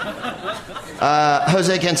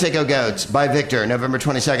 Jose Canseco Goats by Victor, November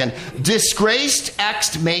 22nd. Disgraced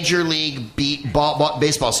ex-Major League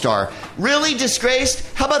baseball star. Really disgraced?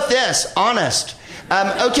 How about this? Honest.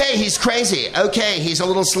 Okay, he's crazy. Okay, he's a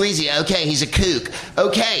little sleazy. Okay, he's a kook.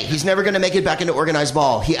 Okay, he's never going to make it back into organized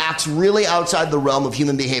ball. He acts really outside the realm of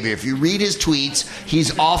human behavior. If you read his tweets,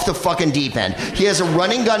 he's off the fucking deep end. He has a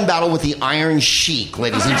running gun battle with the Iron Sheik,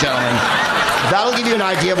 ladies and gentlemen. That'll give you an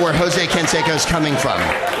idea of where Jose Canseco is coming from.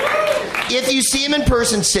 If you see him in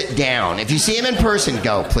person, sit down. If you see him in person,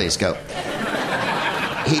 go. Please, go.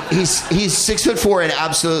 He's 6'4" and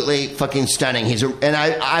absolutely fucking stunning.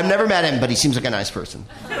 I've never met him, but he seems like a nice person.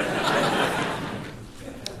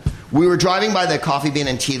 We were driving by the Coffee Bean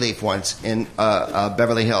and Tea Leaf once in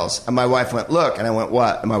Beverly Hills, and my wife went, "Look," and I went,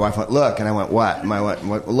 "What?" And my wife went, "Look," and I went, "What?" And my wife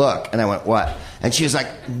went, "Look," and I went, "What?" And she was like,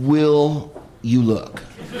 "Will you look?"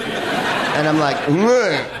 And I'm like,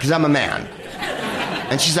 because I'm a man.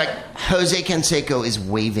 And she's like, "Jose Canseco is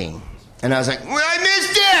waving." And I was like, "Well, I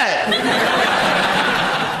missed it!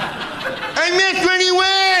 I missed when he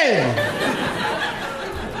waved!"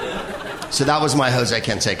 So that was my Jose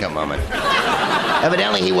Canseco moment.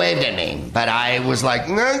 Evidently, he waved at me, but I was like,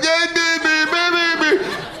 "My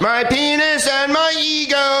penis and my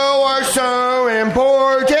ego are so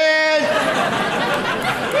important.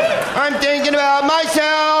 I'm thinking about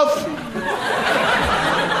myself."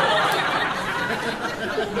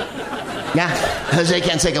 Yeah, Jose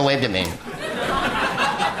Canseco waved at me.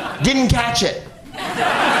 Didn't catch it.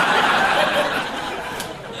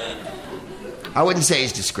 I wouldn't say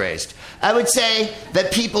he's disgraced. I would say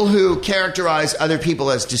that people who characterize other people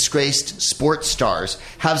as disgraced sports stars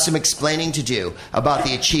have some explaining to do about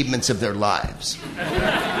the achievements of their lives.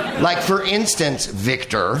 Like, for instance,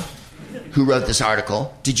 Victor, who wrote this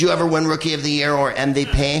article. Did you ever win Rookie of the Year or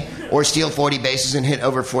MVP? Or steal 40 bases and hit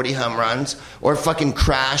over 40 home runs? Or fucking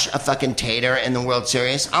crash a fucking tater in the World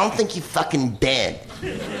Series? I don't think you fucking did.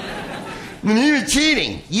 You were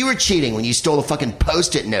cheating. You were cheating when you stole a fucking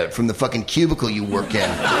Post-it note from the fucking cubicle you work in.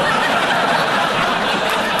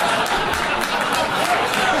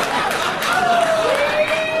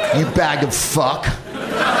 You bag of fuck.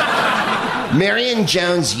 Marion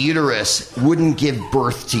Jones' uterus wouldn't give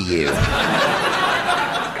birth to you.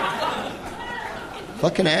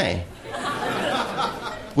 Fucking A.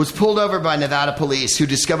 Was pulled over by Nevada police who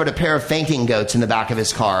discovered a pair of fainting goats in the back of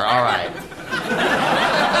his car. All right.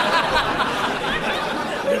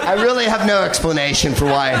 I really have no explanation for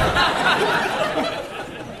why.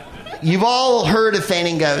 You've all heard of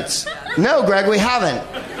fainting goats? No, Greg, we haven't.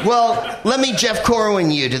 Well, let me Jeff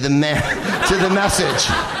Corwin you to the message.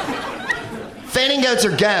 Fainting goats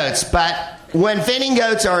are goats, but when fainting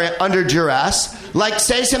goats are under duress, like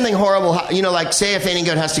say something horrible, like say a fainting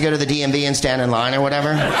goat has to go to the DMV and stand in line or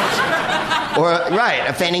whatever. Or, right,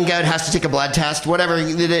 a fainting goat has to take a blood test, whatever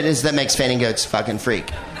it is that makes fainting goats fucking freak.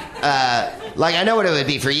 Like, I know what it would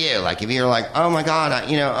be for you. Like, if you're like, "Oh my God,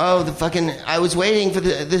 I was waiting for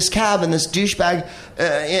this cab and this douchebag,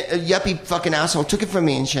 yuppie fucking asshole took it from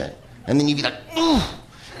me and shit." And then you'd be like, "Ooh."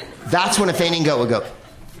 That's when a fainting goat would go.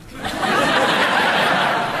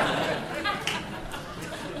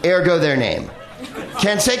 Ergo their name.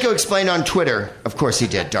 Canseco explained on Twitter, of course he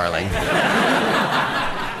did, darling.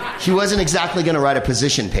 He wasn't exactly going to write a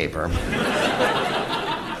position paper.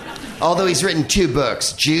 Although he's written 2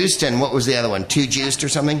 books, Juiced and what was the other one? Too Juiced or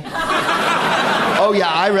something? Oh yeah,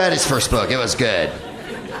 I read his first book. It was good.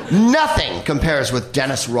 Nothing compares with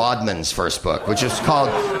Dennis Rodman's first book, which is called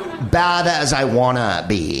Bad As I Wanna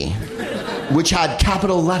Be, which had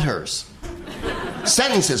capital letters.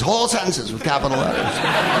 Sentences, whole sentences with capital letters.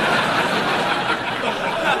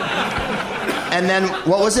 And then,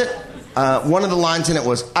 what was it? One of the lines in it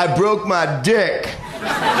was, "I broke my dick."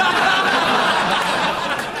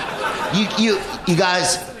 You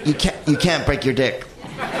guys, you can't break your dick.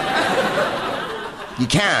 You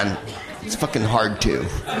can. It's fucking hard to.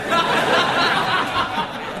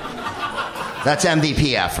 That's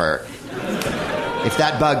MVP effort. If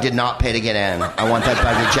that bug did not pay to get in, I want that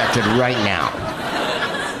bug ejected right now.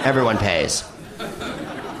 Everyone pays.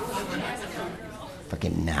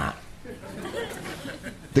 Fucking gnat.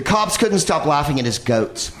 The cops couldn't stop laughing at his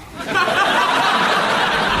goats.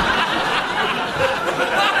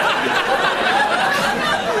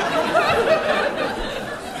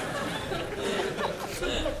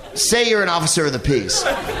 Say you're an officer of the peace.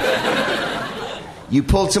 You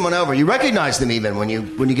pulled someone over. You recognize them even when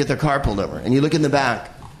you get their car pulled over. And you look in the back,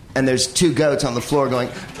 and there's 2 goats on the floor going,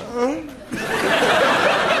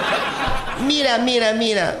 "Mira, mira,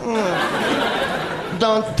 mira.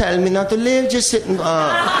 Don't tell me not to live, just sit and..."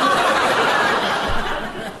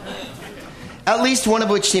 At least one of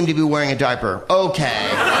which seemed to be wearing a diaper. Okay.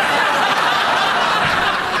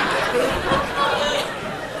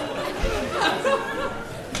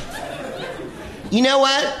 You know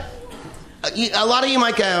what? A lot of you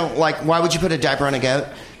might go, like, why would you put a diaper on a goat?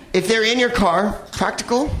 If they're in your car,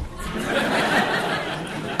 practical.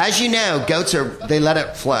 As you know, goats they let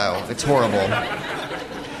it flow. It's horrible.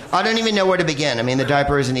 I don't even know where to begin. I mean, the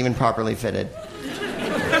diaper isn't even properly fitted.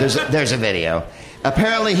 There's a video.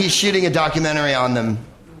 Apparently he's shooting a documentary on them.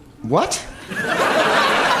 What?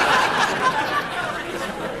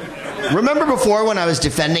 Remember before when I was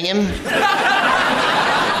defending him?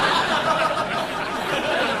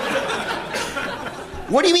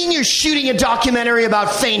 What do you mean you're shooting a documentary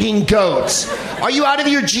about fainting goats? Are you out of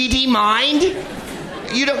your GD mind?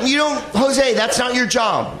 You don't, Jose, that's not your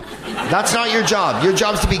job. That's not your job. Your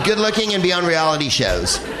job's to be good looking and be on reality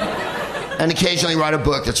shows. And occasionally write a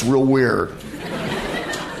book that's real weird.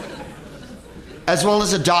 As well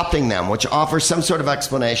as adopting them, which offers some sort of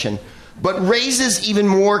explanation, but raises even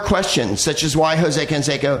more questions, such as why Jose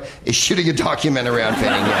Canseco is shooting a documentary on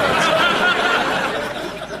fainting goats.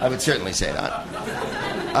 I would certainly say that.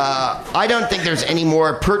 I don't think there's any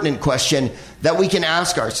more pertinent question that we can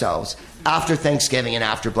ask ourselves after Thanksgiving and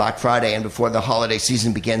after Black Friday and before the holiday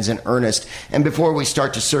season begins in earnest and before we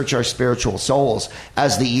start to search our spiritual souls,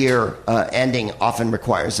 as the year ending often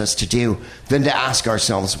requires us to do, than to ask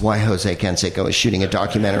ourselves why Jose Canseco is shooting a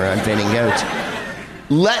documentary on fainting goats.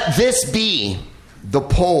 Let this be the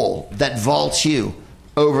pole that vaults you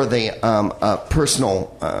over the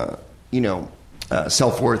personal,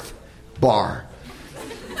 self-worth bar.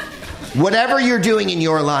 Whatever you're doing in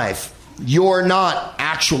your life, you're not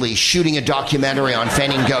actually shooting a documentary on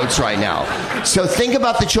fainting goats right now. So think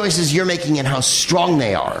about the choices you're making and how strong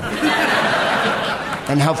they are.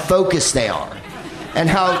 And how focused they are. And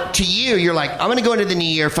how, to you, you're like, I'm going to go into the new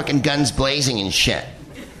year fucking guns blazing and shit.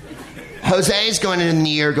 Jose's going into the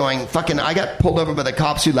new year going, fucking, I got pulled over by the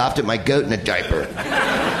cops who laughed at my goat in a diaper.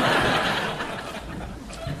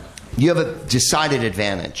 You have a decided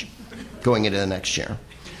advantage going into the next year.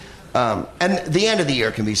 And the end of the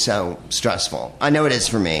year can be so stressful. I know it is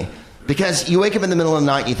for me. Because you wake up in the middle of the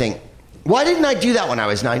night and you think, why didn't I do that when I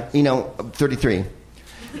was 33?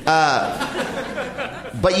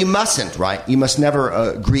 But you mustn't, right? You must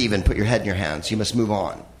never grieve and put your head in your hands. You must move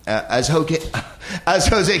on. As Jose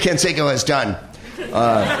Canseco has done.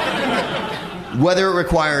 Whether it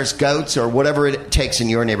requires goats or whatever it takes in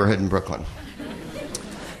your neighborhood in Brooklyn.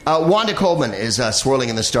 Wanda Coleman is swirling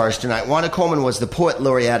in the stars tonight. Wanda Coleman was the poet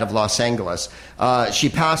laureate of Los Angeles. She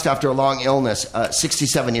passed after a long illness,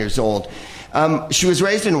 67 years old. She was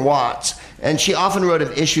raised in Watts, and she often wrote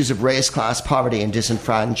of issues of race, class, poverty, and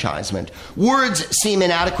disenfranchisement. Words seem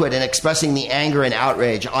inadequate in expressing the anger and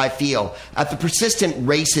outrage I feel at the persistent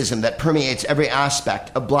racism that permeates every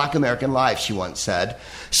aspect of Black American life, she once said.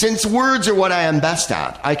 Since words are what I am best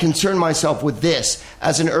at, I concern myself with this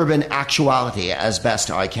as an urban actuality as best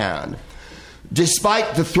I can.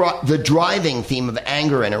 Despite the driving theme of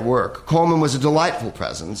anger in her work, Coleman was a delightful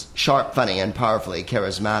presence, sharp, funny, and powerfully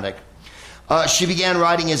charismatic. She began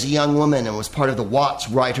writing as a young woman and was part of the Watts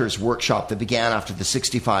Writers' Workshop that began after the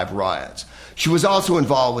 '65 riots. She was also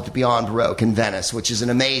involved with the Beyond Baroque in Venice, which is an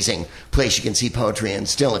amazing place you can see poetry in.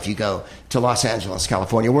 Still, if you go to Los Angeles,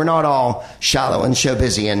 California, we're not all shallow and show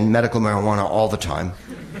busy and medical marijuana all the time.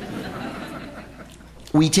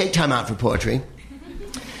 We take time out for poetry.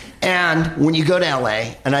 And when you go to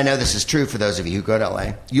LA, and I know this is true for those of you who go to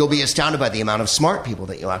LA, you'll be astounded by the amount of smart people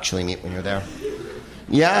that you'll actually meet when you're there.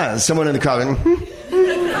 Yeah, someone in the crowd.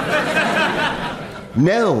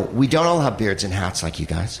 No, we don't all have beards and hats like you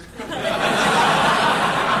guys.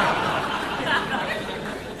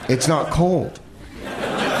 It's not cold.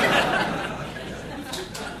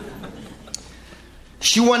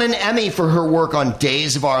 She won an Emmy for her work on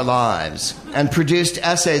Days of Our Lives and produced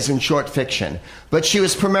essays and short fiction, but she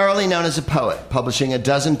was primarily known as a poet, publishing a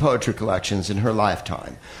dozen poetry collections in her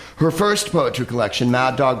lifetime. Her first poetry collection,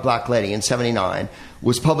 Mad Dog Black Lady, in '79,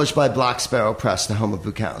 was published by Black Sparrow Press, the home of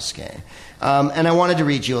Bukowski. And I wanted to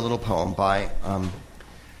read you a little poem by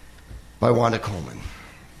Wanda Coleman.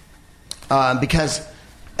 Because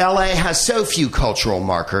LA has so few cultural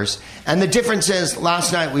markers. And the difference is,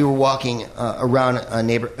 last night we were walking around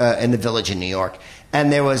in the Village in New York,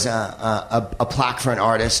 and there was a plaque for an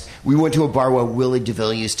artist. We went to a bar where Willie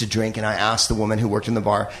DeVille used to drink, and I asked the woman who worked in the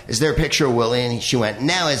bar, is there a picture of Willie? And she went,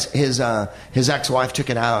 no, his ex-wife took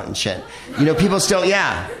it out and shit. You know, people still,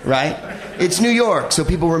 yeah, right? It's New York, so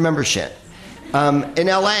people remember shit. In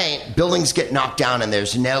LA, buildings get knocked down and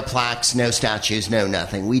there's no plaques, no statues, no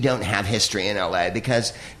nothing. We don't have history in LA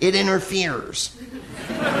because it interferes.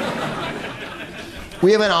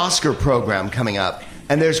 We have an Oscar program coming up,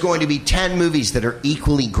 and there's going to be 10 movies that are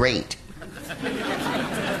equally great,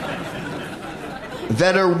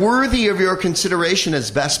 that are worthy of your consideration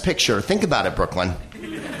as Best Picture. Think about it, Brooklyn.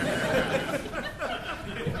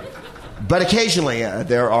 But occasionally,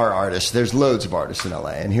 there are artists. There's loads of artists in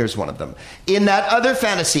LA, and here's one of them. In That Other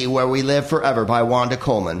Fantasy Where We Live Forever by Wanda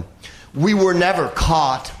Coleman, we were never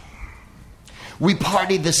caught. We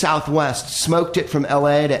partied the Southwest, smoked it from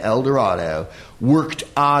LA to El Dorado, worked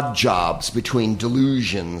odd jobs between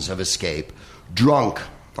delusions of escape, drunk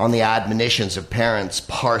on the admonitions of parents,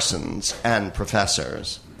 parsons, and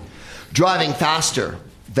professors. Driving faster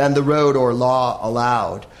than the road or law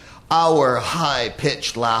allowed, our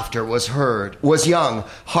high-pitched laughter was heard, was young,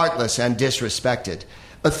 heartless, and disrespected.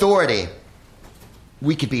 Authority,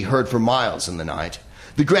 we could be heard for miles in the night.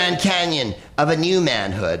 The Grand Canyon of a new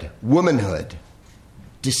manhood, womanhood,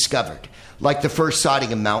 discovered, like the first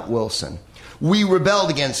sighting of Mount Wilson. We rebelled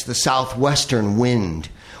against the southwestern wind.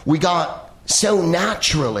 We got so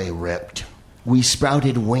naturally ripped, we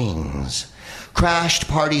sprouted wings, crashed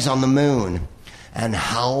parties on the moon, and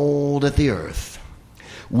howled at the earth.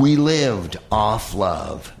 We lived off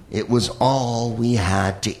love. It was all we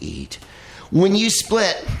had to eat. When you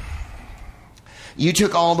split, you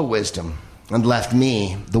took all the wisdom and left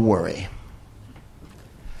me the worry.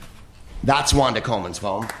 That's Wanda Coleman's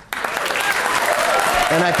poem.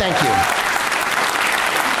 And I thank you.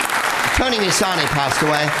 Tony Misani passed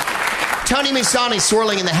away. Tony Misani,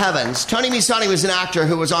 swirling in the heavens. Tony Misani was an actor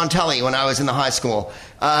who was on telly when I was in the high school.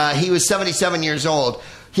 He was 77 years old.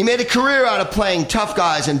 He made a career out of playing tough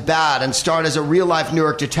guys and bad and starred as a real-life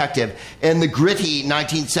Newark detective in the gritty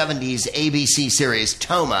 1970s ABC series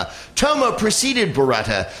Toma. Toma preceded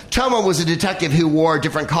Beretta. Toma was a detective who wore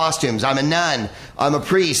different costumes. I'm a nun. I'm a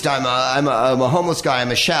priest. I'm a homeless guy.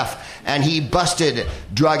 I'm a chef. And he busted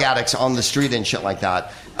drug addicts on the street and shit like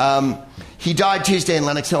that. He died Tuesday in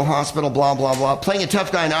Lenox Hill Hospital, blah, blah, blah. Playing a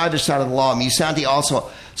tough guy on either side of the law, Musante also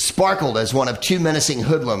sparkled as one of two menacing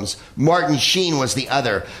hoodlums. Martin Sheen was the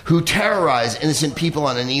other, who terrorized innocent people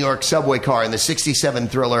on a New York subway car in the 1967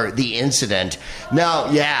 thriller The Incident. Now,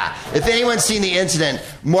 yeah, if anyone's seen The Incident,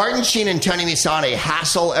 Martin Sheen and Tony Misani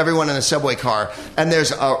hassle everyone in a subway car, and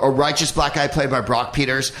there's a righteous black guy played by Brock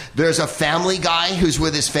Peters. There's a family guy who's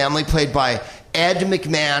with his family played by Ed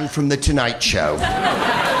McMahon from The Tonight Show.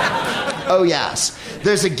 Oh, yes.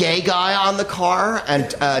 There's a gay guy on the car,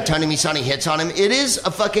 and Tony Misani hits on him. It is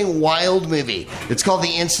a fucking wild movie. It's called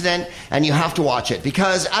The Incident, and you have to watch it.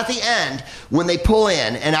 Because at the end, when they pull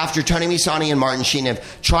in, and after Tony Misani and Martin Sheen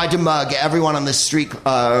have tried to mug everyone on the street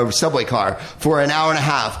subway car for an hour and a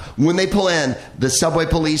half, when they pull in, the subway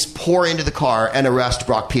police pour into the car and arrest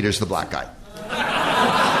Brock Peters, the black guy.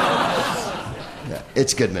 Yeah,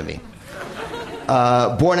 it's a good movie.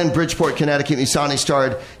 Born in Bridgeport, Connecticut, Misani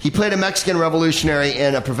starred. He played a Mexican revolutionary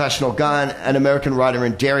in A Professional Gun, an American writer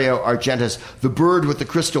in Dario Argento's The Bird with the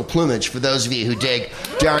Crystal Plumage, for those of you who dig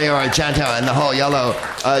Dario Argento and the whole yellow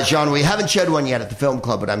genre. We haven't showed one yet at the film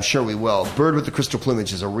club, but I'm sure we will. Bird with the Crystal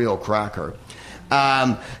Plumage is a real cracker.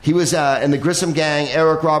 He was in the Grissom Gang,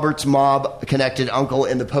 Eric Roberts' mob-connected uncle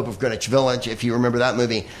in The Pope of Greenwich Village, if you remember that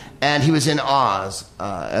movie. And he was in Oz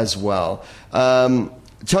as well.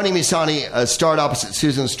 Tony Misani starred opposite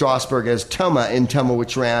Susan Strasberg as Toma in Toma,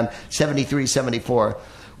 which ran 73-74.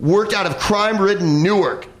 Worked out of crime-ridden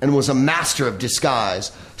Newark and was a master of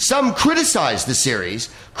disguise. Some criticized the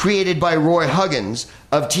series, created by Roy Huggins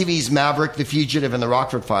of TV's Maverick, The Fugitive, and The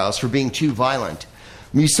Rockford Files, for being too violent.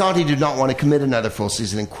 Musante did not want to commit another full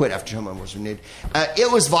season and quit after Toma was renewed.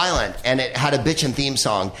 It was violent, and it had a bitchin' theme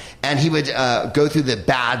song, and he would go through the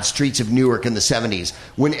bad streets of Newark in the 70s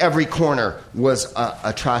when every corner was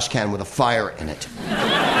a trash can with a fire in it.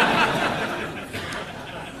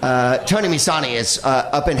 Tony Misani is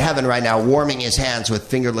up in heaven right now, warming his hands with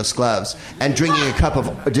fingerless gloves and drinking a cup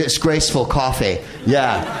of disgraceful coffee.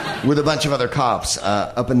 Yeah, with a bunch of other cops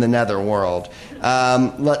up in the nether world.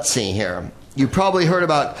 Let's see here. You probably heard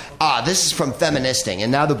about, this is from Feministing,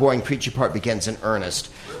 and now the boring preachy part begins in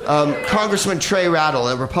earnest. Congressman Trey Rattle,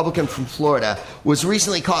 a Republican from Florida, was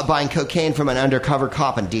recently caught buying cocaine from an undercover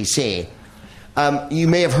cop in D.C. You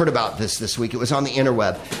may have heard about this week. It was on the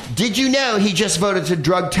interweb. Did you know he just voted to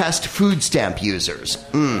drug test food stamp users?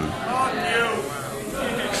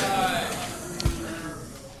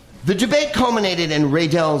 The debate culminated in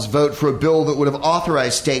Raydell's vote for a bill that would have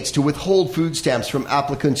authorized states to withhold food stamps from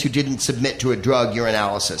applicants who didn't submit to a drug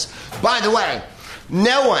urinalysis. By the way,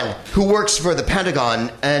 no one who works for the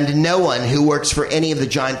Pentagon and no one who works for any of the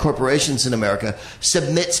giant corporations in America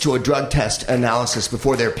submits to a drug test analysis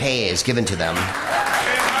before their pay is given to them.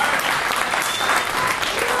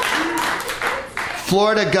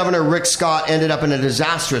 Florida Governor Rick Scott ended up in a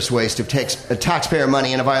disastrous waste of taxpayer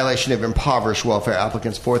money in a violation of impoverished welfare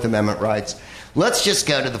applicants' Fourth Amendment rights. Let's just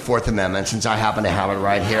go to the Fourth Amendment, since I happen to have it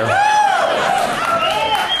right here.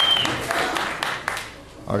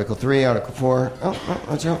 Article 3, Article 4.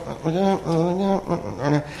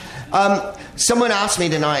 Someone asked me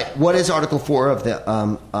tonight, what is Article 4 of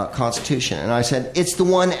the Constitution? And I said, it's the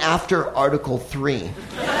one after Article 3.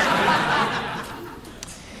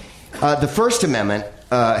 The First Amendment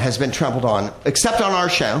has been trampled on, except on our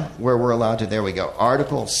show, where we're allowed to. There we go.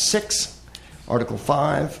 Article 6, Article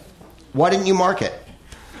 5. Why didn't you mark it?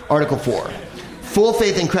 Article 4. Full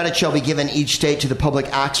faith and credit shall be given each state to the public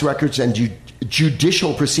acts, records, and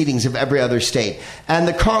judicial proceedings of every other state. And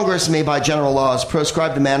the Congress may by general laws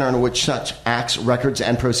proscribe the manner in which such acts, records,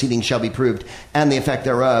 and proceedings shall be proved, and the effect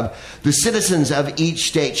thereof. The citizens of each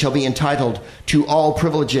state shall be entitled to all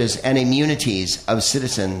privileges and immunities of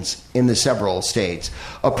citizens in the several states.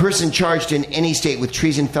 A person charged in any state with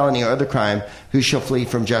treason, felony, or other crime, who shall flee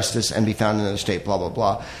from justice and be found in another state, blah, blah,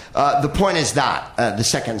 blah. The point is that, the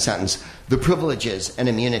second sentence, the privileges and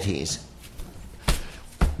immunities.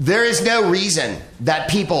 There is no reason that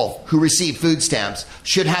people who receive food stamps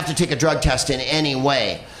should have to take a drug test in any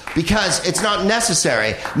way, because it's not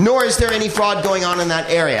necessary, nor is there any fraud going on in that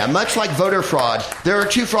area. Much like voter fraud, there are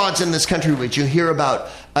 2 frauds in this country which you hear about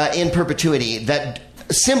in perpetuity that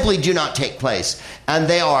simply do not take place, and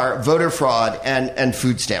they are voter fraud and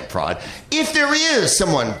food stamp fraud. If there is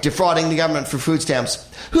someone defrauding the government for food stamps,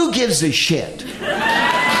 who gives a shit?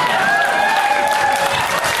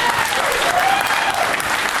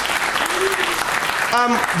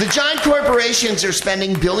 The giant corporations are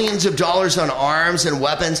spending billions of dollars on arms and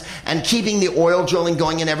weapons and keeping the oil drilling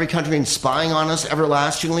going in every country and spying on us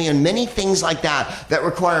everlastingly and many things like that that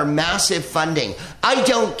require massive funding. I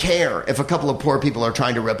don't care if a couple of poor people are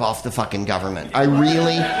trying to rip off the fucking government. I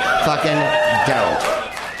really fucking don't.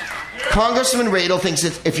 Congressman Radel thinks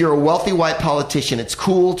that if you're a wealthy white politician, it's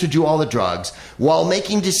cool to do all the drugs while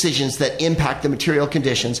making decisions that impact the material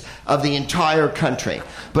conditions of the entire country.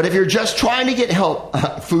 But if you're just trying to get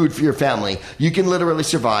food for your family, you can literally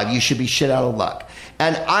survive. You should be shit out of luck.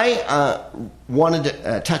 And I wanted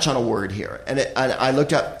to touch on a word here. And I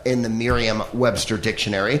looked up in the Merriam-Webster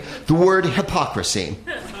dictionary the word hypocrisy.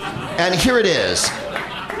 And here it is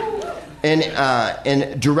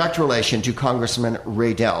in direct relation to Congressman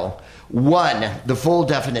Radel. 1, the full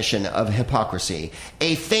definition of hypocrisy: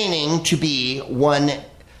 a feigning to be one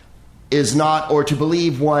is not, or to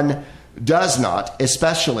believe one does not,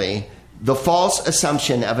 especially the false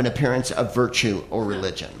assumption of an appearance of virtue or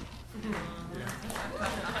religion.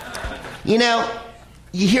 You know,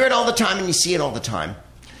 you hear it all the time and you see it all the time,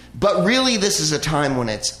 but really this is a time when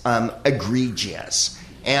it's egregious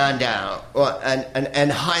and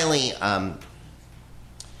highly,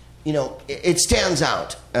 it stands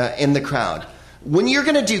out in the crowd. When you're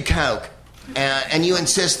going to do coke and you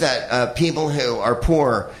insist that people who are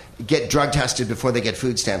poor get drug tested before they get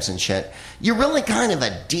food stamps and shit, you're really kind of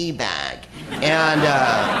a D-bag. And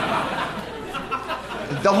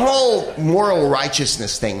the whole moral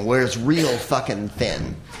righteousness thing wears real fucking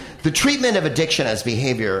thin. The treatment of addiction as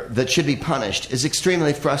behavior that should be punished is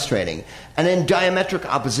extremely frustrating and in diametric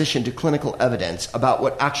opposition to clinical evidence about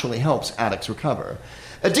what actually helps addicts recover.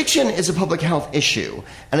 Addiction is a public health issue,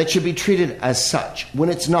 and it should be treated as such. When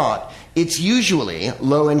it's not, it's usually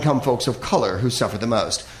low-income folks of color who suffer the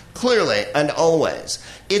most. Clearly and always.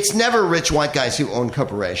 It's never rich white guys who own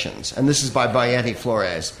corporations. And this is by Bayeti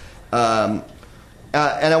Flores. And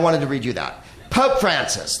I wanted to read you that. Pope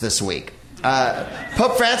Francis this week.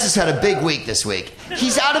 Pope Francis had a big week this week.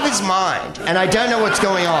 He's out of his mind, and I don't know what's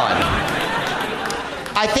going on.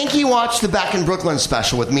 I think he watched the Back in Brooklyn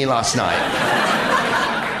special with me last night.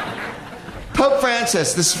 Pope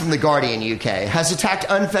Francis, this is from The Guardian UK, has attacked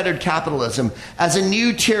unfettered capitalism as a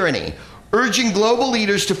new tyranny, urging global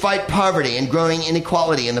leaders to fight poverty and growing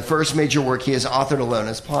inequality in the first major work he has authored alone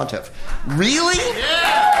as pontiff. Really?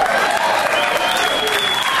 Yeah.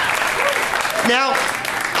 Now,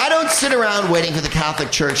 I don't sit around waiting for the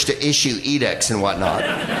Catholic Church to issue edicts and whatnot,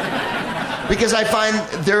 because I find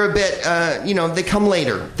they're a bit, they come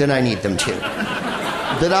later than I need them to,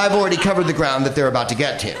 that I've already covered the ground that they're about to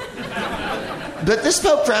get to. But this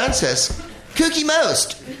Pope Francis, kooky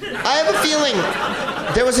most. I have a feeling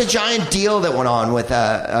there was a giant deal that went on with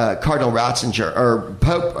Cardinal Ratzinger, or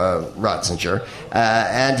Pope Ratzinger,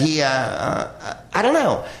 and he, I don't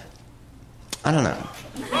know.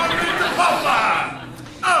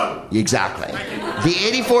 Exactly. The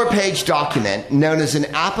 84-page document, known as an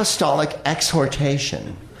apostolic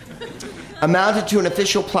exhortation, amounted to an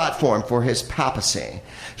official platform for his papacy.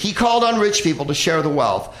 He called on rich people to share the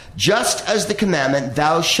wealth, just as the commandment,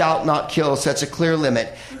 thou shalt not kill, sets a clear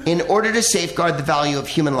limit in order to safeguard the value of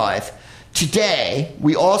human life. Today,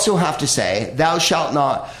 we also have to say, thou shalt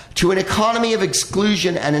not, to an economy of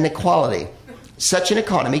exclusion and inequality. Such an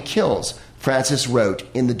economy kills, Francis wrote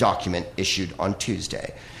in the document issued on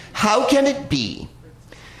Tuesday. How can it be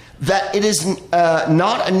that it is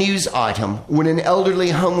not a news item when an elderly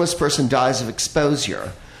homeless person dies of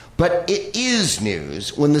exposure, But it is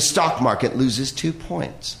news when the stock market loses 2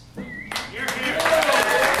 points.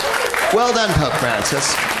 Well done, Pope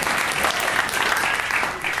Francis.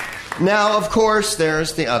 Now, of course,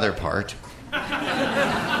 there's the other part,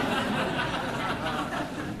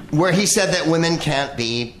 where he said that women can't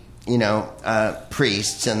be,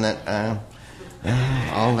 priests and that,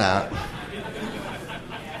 all that.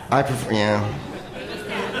 I prefer,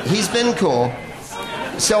 He's been cool.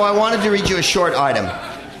 So I wanted to read you a short item.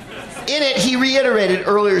 In it, he reiterated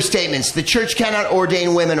earlier statements. The church cannot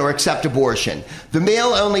ordain women or accept abortion. The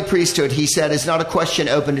male-only priesthood, he said, is not a question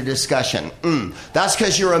open to discussion. That's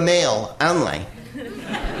because you're a male only.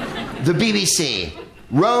 The BBC.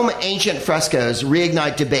 Rome ancient frescoes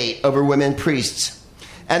reignite debate over women priests.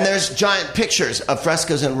 And there's giant pictures of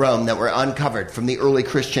frescoes in Rome that were uncovered from the early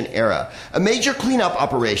Christian era. A major cleanup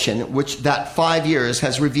operation, which that 5 years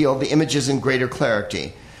has revealed the images in greater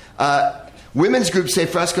clarity. Women's groups say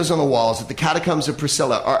frescoes on the walls at the catacombs of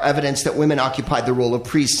Priscilla are evidence that women occupied the role of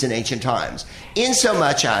priests in ancient times, in so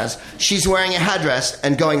much as she's wearing a headdress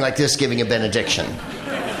and going like this, giving a benediction.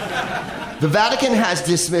 The Vatican has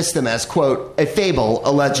dismissed them as, quote, a fable,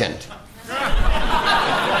 a legend.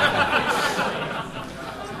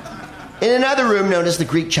 In another room known as the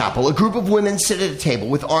Greek chapel, a group of women sit at a table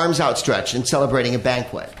with arms outstretched and celebrating a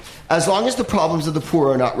banquet. As long as the problems of the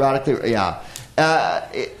poor are not radically...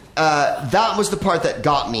 that was the part that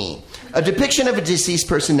got me. A depiction of a deceased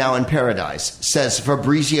person now in paradise, says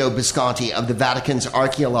Fabrizio Bisconti of the Vatican's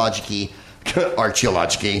Archaeology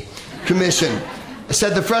Commission,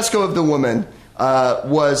 said the fresco of the woman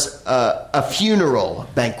was a funeral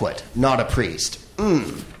banquet, not a priest.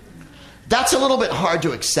 That's a little bit hard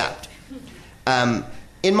to accept.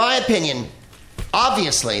 In my opinion,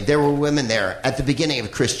 obviously there were women there at the beginning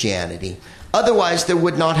of Christianity. Otherwise, there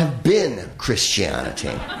would not have been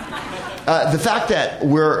Christianity. The fact that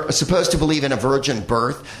we're supposed to believe in a virgin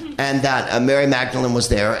birth and that Mary Magdalene was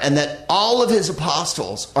there and that all of his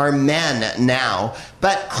apostles are men now,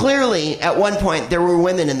 but clearly at one point there were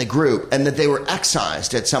women in the group and that they were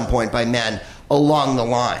excised at some point by men along the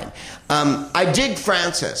line. I dig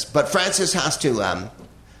Francis, but Francis has to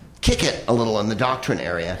kick it a little in the doctrine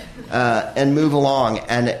area and move along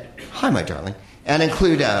and... Hi, my darling. And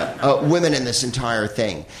include women in this entire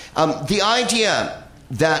thing. The idea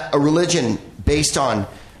that a religion based on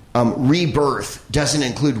rebirth doesn't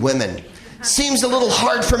include women seems a little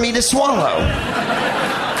hard for me to swallow.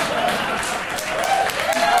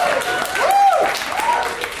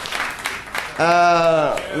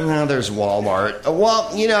 Now there's Walmart.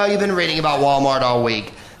 Well, you've been reading about Walmart all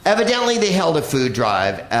week. Evidently, they held a food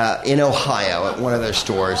drive in Ohio at one of their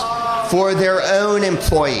stores for their own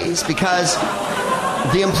employees because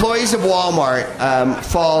the employees of Walmart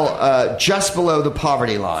fall just below the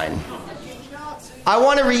poverty line. I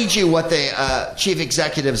want to read you what the chief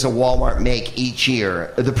executives of Walmart make each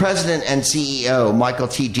year. The president and CEO, Michael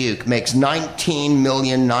T. Duke, makes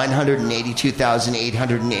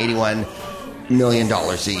 $19,982,881 million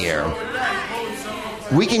a year.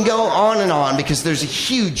 We can go on and on because there's a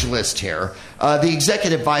huge list here. The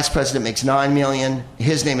executive vice president makes $9 million.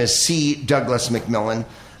 His name is C. Douglas McMillan.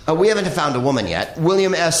 We haven't found a woman yet.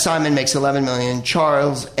 William S. Simon makes $11 million.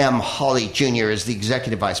 Charles M. Hawley Jr. is the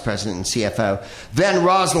executive vice president and CFO. Then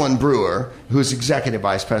Rosalind Brewer, who's executive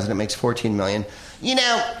vice president, makes $14 million.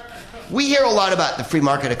 We hear a lot about the free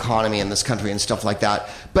market economy in this country and stuff like that,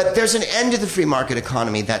 but there's an end to the free market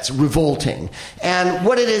economy that's revolting. And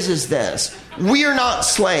what it is this. We are not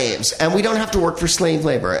slaves, and we don't have to work for slave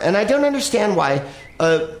labor. And I don't understand why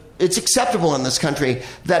it's acceptable in this country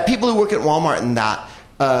that people who work at Walmart and that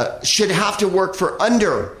should have to work for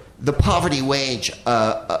under the poverty wage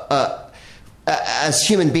as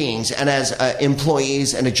human beings and as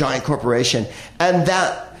employees in a giant corporation, and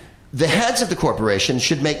that the heads of the corporation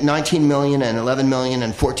should make $19 million and $11 million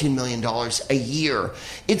and $14 million a year.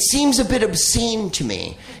 It seems a bit obscene to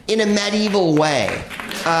me in a medieval way.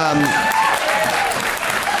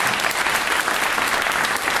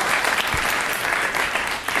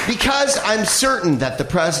 Because I'm certain that the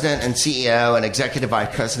president and CEO and executive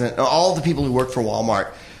vice president and all the people who work for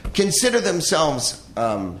Walmart consider themselves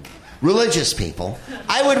religious people,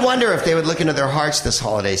 I would wonder if they would look into their hearts this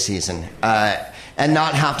holiday season and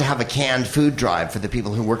not have to have a canned food drive for the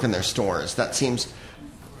people who work in their stores. That seems...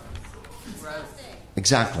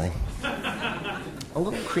 Exactly. A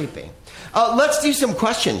little creepy. Let's do some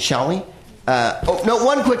questions, shall we?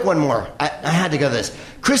 One quick one more. I had to go to this.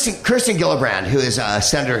 Kirsten Gillibrand, who is a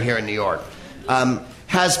senator here in New York,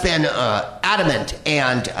 has been adamant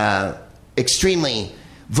and extremely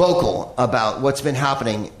vocal about what's been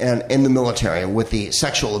happening in the military with the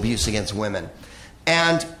sexual abuse against women.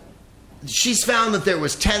 And she's found that there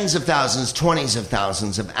was tens of thousands, 20s of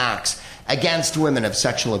thousands of acts against women of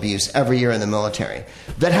sexual abuse every year in the military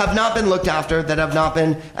that have not been looked after, that have not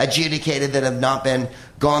been adjudicated, that have not been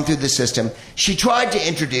gone through the system. She tried to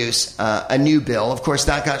introduce a new bill. Of course,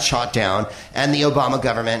 that got shot down, and the Obama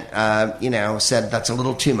government, said that's a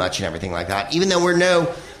little too much and everything like that, even though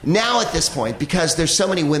now at this point, because there's so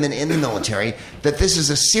many women in the military, that this is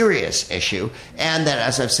a serious issue, and that,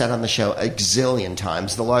 as I've said on the show a gazillion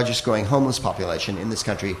times, the largest growing homeless population in this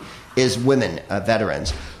country is women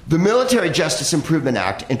veterans. The Military Justice Improvement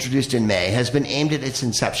Act, introduced in May, has been aimed at its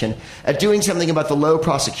inception at doing something about the low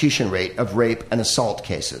prosecution rate of rape and assault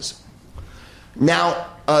cases. Now,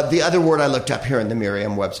 the other word I looked up here in the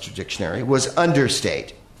Merriam-Webster dictionary was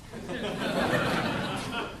understate.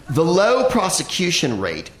 The low prosecution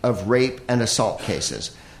rate of rape and assault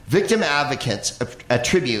cases. Victim advocates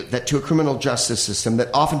attribute that to a criminal justice system that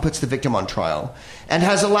often puts the victim on trial and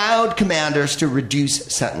has allowed commanders to reduce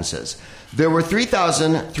sentences. There were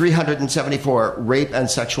 3,374 rape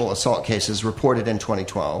and sexual assault cases reported in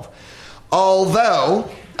 2012,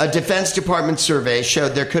 although a Defense Department survey showed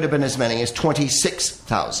there could have been as many as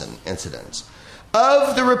 26,000 incidents.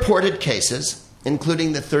 Of the reported cases,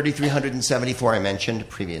 including the 3,374 I mentioned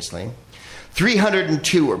previously,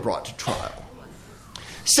 302 were brought to trial.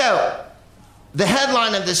 So, the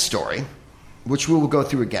headline of this story, which we will go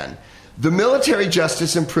through again, the Military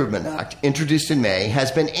Justice Improvement Act, introduced in May,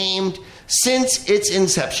 has been aimed since its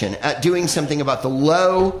inception at doing something about the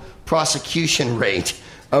low prosecution rate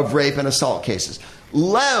of rape and assault cases.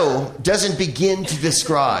 Low doesn't begin to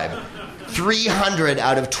describe 300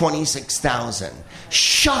 out of 26,000.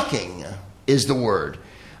 Shocking is the word.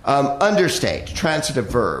 Understate,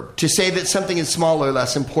 transitive verb, to say that something is small or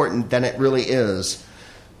less important than it really is.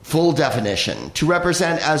 Full definition, to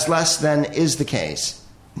represent as less than is the case.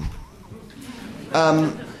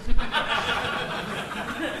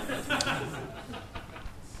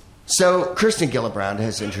 So Kirsten Gillibrand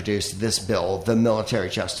has introduced this bill, the Military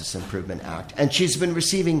Justice Improvement Act, and she's been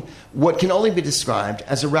receiving what can only be described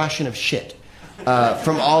as a ration of shit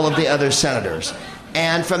from all of the other senators,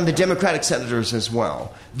 and from the Democratic senators as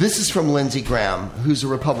well. This is from Lindsey Graham, who's a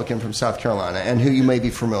Republican from South Carolina, and who you may be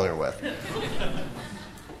familiar with.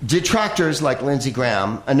 Detractors like Lindsey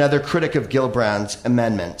Graham, another critic of Gillibrand's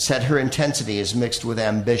amendment, said her intensity is mixed with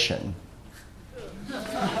ambition.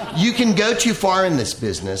 You can go too far in this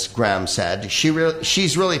business, Graham said.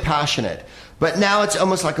 She's really passionate. But now it's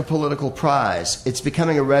almost like a political prize. It's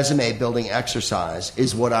becoming a resume-building exercise,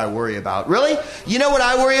 is what I worry about. Really? You know what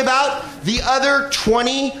I worry about? The other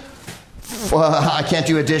 20... I can't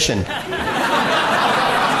do addition.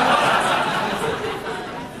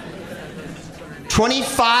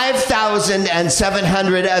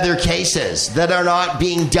 25,700 other cases that are not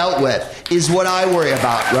being dealt with is what I worry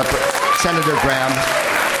about, Senator Graham.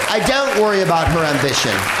 I don't worry about her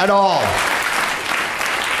ambition at all.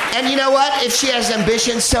 And you know what? If she has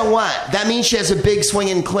ambition, so what? That means she has a big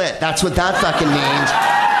swinging clit. That's what that fucking means.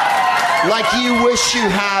 Like you wish you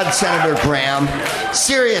had, Senator Graham.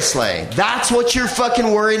 Seriously, that's what you're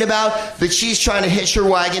fucking worried about? That she's trying to hitch her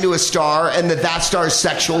wagon to a star and that star's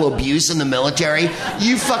sexual abuse in the military?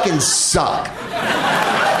 You fucking suck.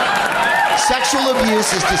 Sexual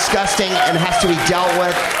abuse is disgusting and has to be dealt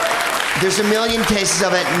with. There's a million cases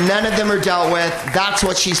of it. None of them are dealt with. That's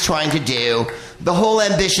what she's trying to do. The whole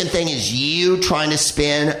ambition thing is you trying to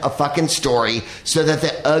spin a fucking story so that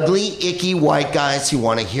the ugly, icky white guys who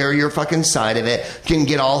want to hear your fucking side of it can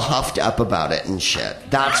get all huffed up about it and shit.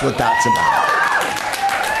 That's what that's about.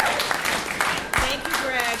 Thank you,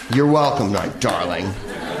 Greg. You're welcome, my darling.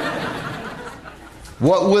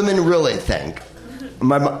 What women really think.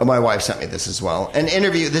 My wife sent me this as well. An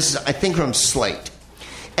interview, this is, I think, from Slate.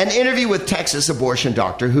 An interview with Texas abortion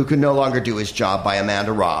doctor who could no longer do his job by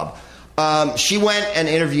Amanda Robb. She went and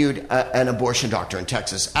interviewed an abortion doctor in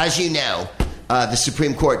Texas. As you know, the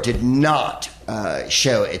Supreme Court did not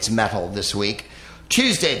show its mettle this week.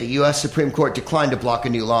 Tuesday, the U.S. Supreme Court declined to block a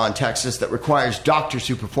new law in Texas that requires doctors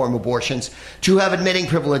who perform abortions to have admitting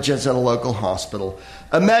privileges in a local hospital,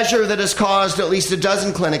 a measure that has caused at least a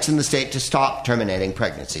dozen clinics in the state to stop terminating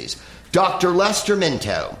pregnancies. Dr. Lester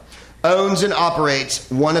Minto owns and operates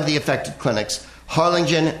one of the affected clinics,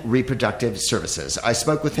 Harlingen Reproductive Services. I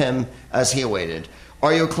spoke with him as he awaited.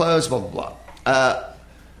 Are you closed? Blah, blah, blah.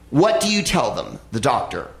 What do you tell them? The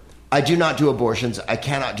doctor. I do not do abortions. I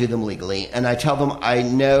cannot do them legally. And I tell them I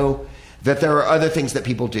know that there are other things that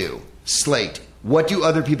people do. Slate. What do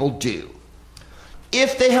other people do?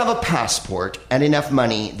 If they have a passport and enough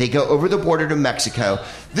money, they go over the border to Mexico.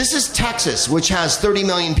 This is Texas, which has 30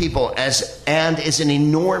 million people and is an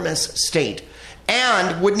enormous state.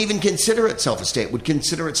 and wouldn't even consider itself a state, would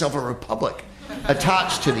consider itself a republic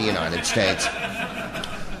attached to the United States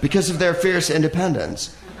because of their fierce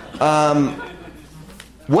independence.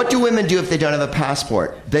 What do women do if they don't have a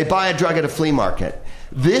passport? They buy a drug at a flea market.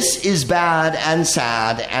 This is bad and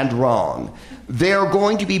sad and wrong. They're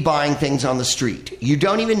going to be buying things on the street. You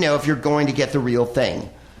don't even know if you're going to get the real thing.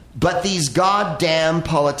 But these goddamn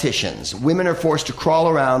politicians, women are forced to crawl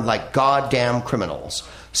around like goddamn criminals.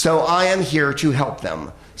 So I am here to help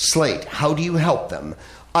them. Slate, how do you help them?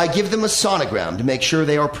 I give them a sonogram to make sure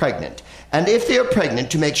they are pregnant. And if they are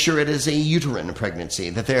pregnant, to make sure it is a uterine pregnancy,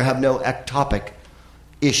 that they have no ectopic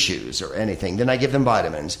issues or anything. Then I give them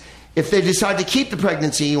vitamins. If they decide to keep the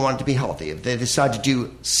pregnancy, you want it to be healthy. If they decide to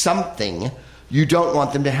do something, you don't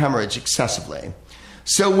want them to hemorrhage excessively.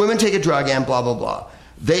 So women take a drug and blah, blah, blah.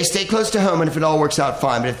 They stay close to home, and if it all works out,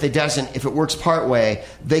 fine. But if it doesn't, if it works part way,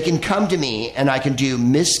 they can come to me, and I can do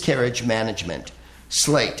miscarriage management.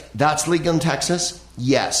 Slate, that's legal in Texas?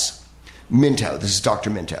 Yes. Minto, this is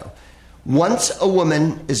Dr. Minto. Once a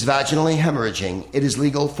woman is vaginally hemorrhaging, it is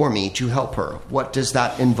legal for me to help her. What does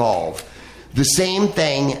that involve? The same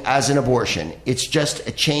thing as an abortion. It's just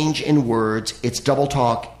a change in words. It's double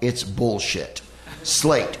talk. It's bullshit.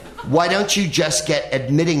 Slate, why don't you just get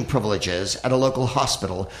admitting privileges at a local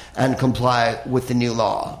hospital and comply with the new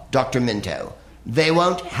law? Dr. Minto, they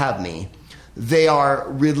won't have me. They are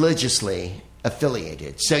religiously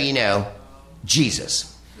affiliated. So,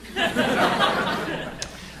 Jesus.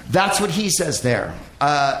 That's what he says there.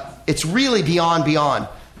 It's really beyond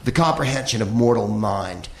the comprehension of mortal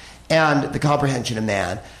mind and the comprehension of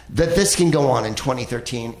man that this can go on in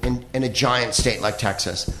 2013 in a giant state like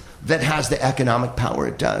Texas that has the economic power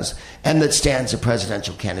it does and that stands a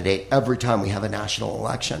presidential candidate every time we have a national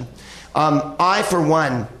election. I, for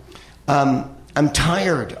one, I'm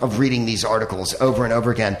tired of reading these articles over and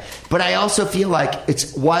over again, but I also feel like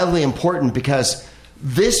it's wildly important because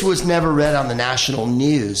this was never read on the national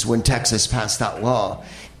news when Texas passed that law.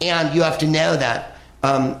 And you have to know that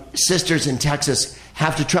sisters in Texas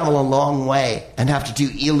have to travel a long way and have to do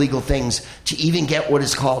illegal things to even get what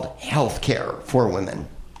is called health care for women.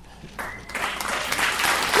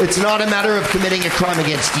 It's not a matter of committing a crime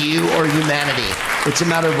against you or humanity. It's a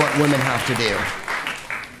matter of what women have to do.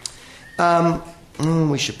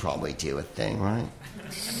 We should probably do a thing, right?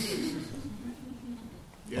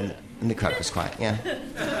 Yeah. And the crowd was quiet, yeah.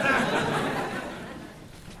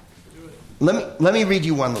 Let me read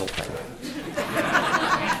you one little thing.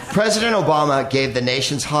 President Obama gave the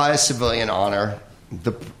nation's highest civilian honor,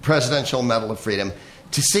 the Presidential Medal of Freedom,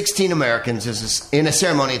 to 16 Americans in a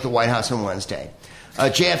ceremony at the White House on Wednesday.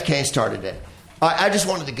 JFK started it. I just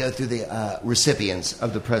wanted to go through the recipients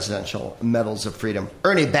of the Presidential Medals of Freedom.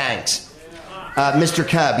 Ernie Banks, Mr.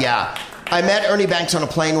 Cub, yeah. I met Ernie Banks on a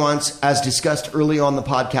plane once, as discussed early on the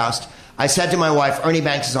podcast. I said to my wife, Ernie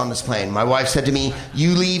Banks is on this plane. My wife said to me,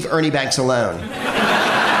 you leave Ernie Banks alone.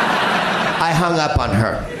 I hung up on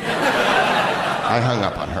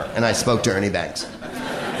her. And I spoke to Ernie Banks.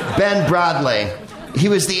 Ben Bradley, he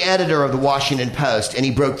was the editor of the Washington Post, and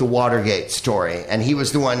he broke the Watergate story. And he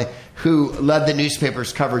was the one who led the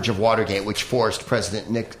newspaper's coverage of Watergate, which forced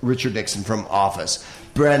President Richard Nixon from office.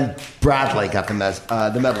 Ben Bradley got the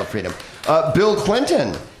Medal of Freedom. Bill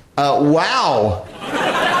Clinton, wow.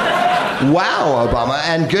 Wow, Obama,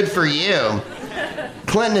 and good for you.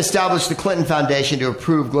 Clinton established the Clinton Foundation to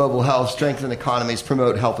improve global health, strengthen economies,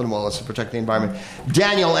 promote health and wellness, and protect the environment.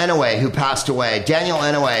 Daniel Inouye, who passed away. Daniel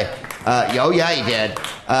Inouye, oh yeah, he did.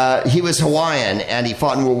 He was Hawaiian, and he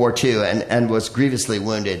fought in World War II and was grievously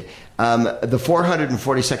wounded. The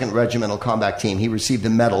 442nd Regimental Combat Team, he received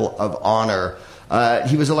the Medal of Honor.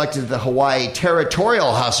 He was elected to the Hawaii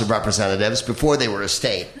Territorial House of Representatives before they were a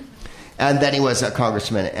state. And then he was a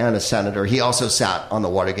congressman and a senator. He also sat on the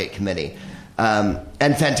Watergate Committee.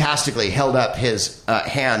 And fantastically held up his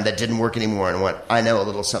hand that didn't work anymore and went, I know a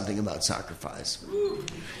little something about sacrifice.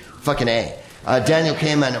 Fucking A. Daniel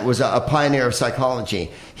Kahneman was a pioneer of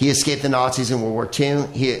psychology. He escaped the Nazis in World War II.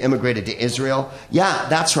 He immigrated to Israel. Yeah,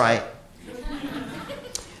 that's right.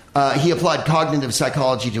 He applied cognitive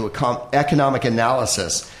psychology to economic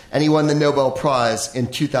analysis, and he won the Nobel Prize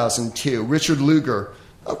in 2002. Richard Lugar,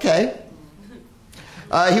 okay.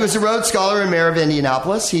 He was a Rhodes Scholar and mayor of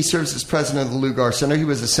Indianapolis. He serves as president of the Lugar Center. He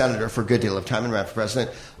was a senator for a good deal of time and ran for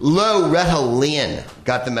president. Loretta Lynn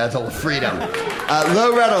got the Medal of Freedom.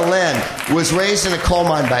 Loretta Lynn was raised in a coal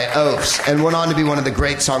mine by oafs and went on to be one of the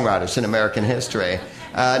great songwriters in American history.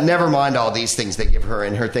 Never mind all these things they give her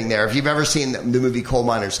in her thing there. If you've ever seen the movie Coal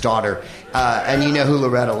Miner's Daughter, and you know who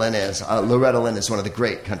Loretta Lynn is, Loretta Lynn is one of the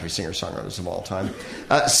great country singer-songwriters of all time.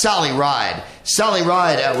 Sally Ride. Sally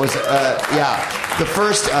Ride was, the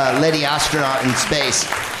first lady astronaut in space.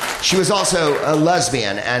 She was also a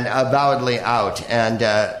lesbian and avowedly out, and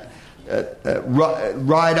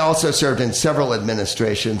Ride also served in several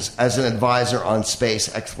administrations as an advisor on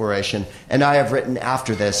space exploration, and I have written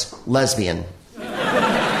after this, lesbian.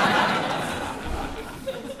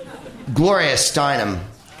 Gloria Steinem.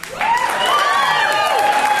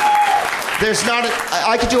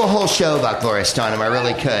 I could do a whole show about Gloria Steinem, I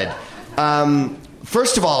really could.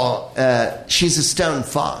 First of all, she's a stone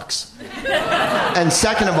fox. And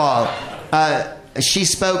second of all, she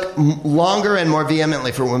spoke longer and more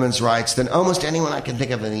vehemently for women's rights than almost anyone I can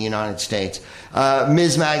think of in the United States.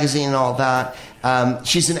 Ms. Magazine and all that.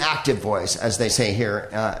 She's an active voice, as they say here.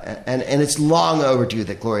 And it's long overdue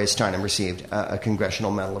that Gloria Steinem received a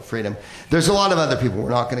Congressional Medal of Freedom. There's a lot of other people. We're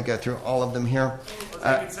not going to go through all of them here.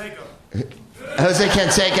 Jose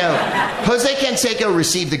Canseco. Jose Canseco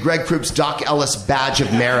received the Greg Proops Doc Ellis Badge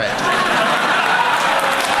of Merit.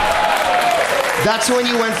 That's when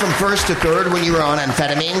you went from first to third when you were on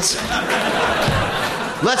amphetamines.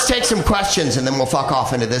 Let's take some questions and then we'll fuck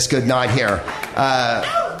off into this good night here.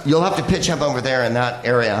 You'll have to pitch up over there in that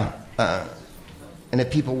area. And if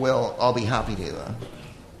people will, I'll be happy to.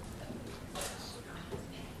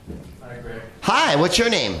 Hi, Greg. Hi, what's your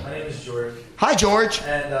name? My name is George. Hi, George.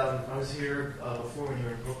 And I was here before when you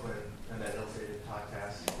were in Brooklyn and that Ill-Fated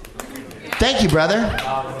podcast. Thank you, brother.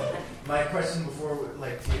 My question before,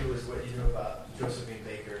 to you, was what you knew about Josephine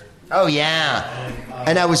Baker. Oh, yeah.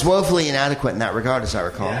 And I was woefully inadequate in that regard, as I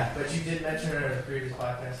recall. Yeah, but you did mention in a previous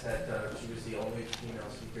podcast that she was the only female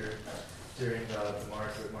speaker during the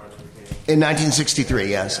March with Martin Luther King. In 1963,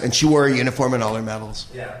 yes. And she wore a uniform and all her medals.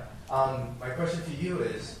 Yeah. My question to you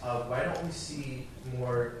is, why don't we see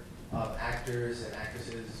more actors and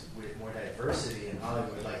actresses with more diversity in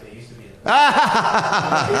Hollywood like they used to be?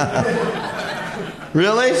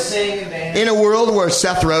 Really? In a world where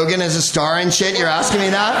Seth Rogen is a star and shit, you're asking me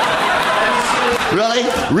that? Really?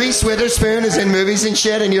 Reese Witherspoon is in movies and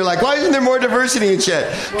shit, and you're like, why isn't there more diversity and shit?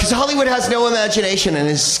 Because Hollywood has no imagination and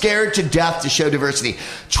is scared to death to show diversity.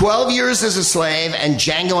 12 Years as a Slave and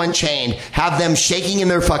Django Unchained have them shaking in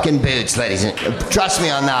their fucking boots, ladies. Trust me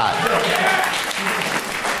on that.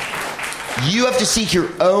 You have to seek your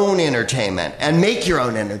own entertainment and make your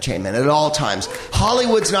own entertainment at all times.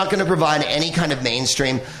 Hollywood's not going to provide any kind of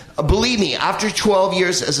mainstream. Believe me, after 12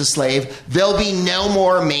 Years as a Slave, there'll be no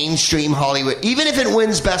more mainstream Hollywood. Even if it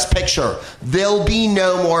wins Best Picture, there'll be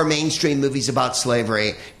no more mainstream movies about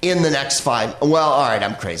slavery in the next 5. Well, all right,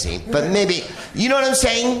 I'm crazy. But maybe, you know what I'm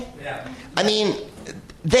saying? Yeah. I mean,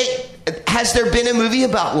 has there been a movie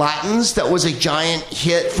about Latins that was a giant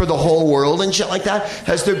hit for the whole world and shit like that?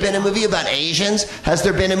 Has there been a movie about Asians? Has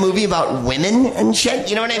there been a movie about women and shit?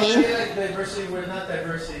 You know what I mean? Like diversity, we're not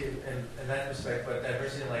diversity in that respect, but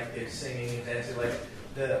diversity in like the singing and dancing, like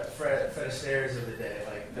the Fred Astaires of the day,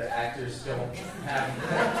 like the actors don't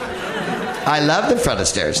have. I love the Fred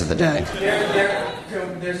Astaires of the day.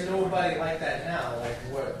 There's nobody like that now. Like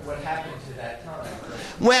what happened to that time?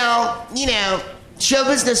 Well, you know, show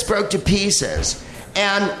business broke to pieces.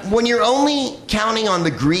 And when you're only counting on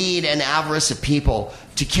the greed and avarice of people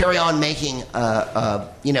to carry on making,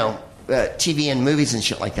 TV and movies and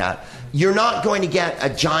shit like that, you're not going to get a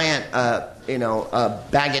giant,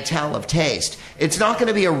 bagatelle of taste. It's not going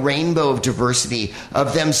to be a rainbow of diversity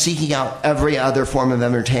of them seeking out every other form of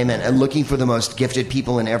entertainment and looking for the most gifted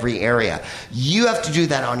people in every area. You have to do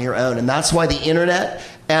that on your own. And that's why the internet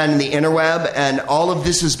and the interweb and all of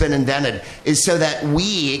this has been invented, is so that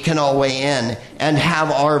we can all weigh in and have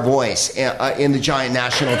our voice in the giant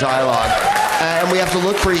national dialogue. And we have to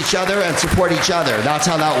look for each other and support each other. That's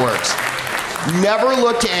how that works. Never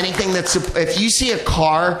look to anything that's... If you see a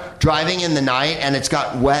car driving in the night and it's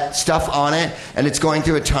got wet stuff on it and it's going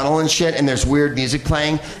through a tunnel and shit and there's weird music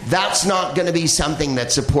playing, that's not going to be something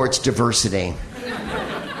that supports diversity.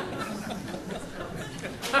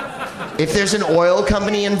 If there's an oil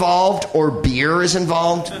company involved or beer is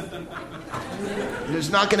involved,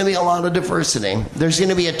 there's not going to be a lot of diversity. There's going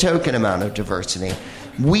to be a token amount of diversity.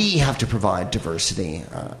 We have to provide diversity,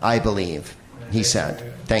 I believe, he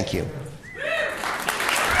said. Thank you.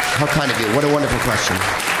 How kind of you. What a wonderful question.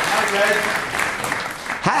 Hi, Greg.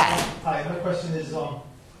 Hi. Hi, my question is,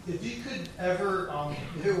 if you could ever,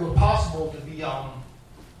 if it were possible to be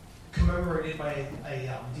commemorated by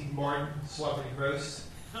a Dean Martin celebrity roast,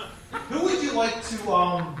 who would you like to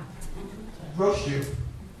roast you?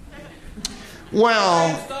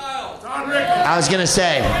 Well, I was going to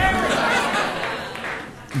say,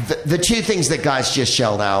 the two things that guys just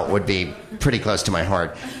shelled out would be pretty close to my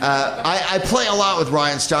heart. I play a lot with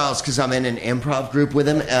Ryan Stiles because I'm in an improv group with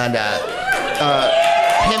him, and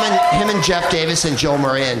him and Jeff Davis and Joel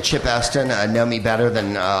Murray and Chip Eston know me better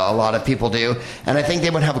than a lot of people do, and I think they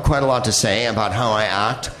would have quite a lot to say about how I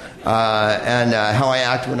act and how I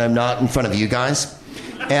act when I'm not in front of you guys.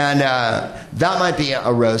 And that might be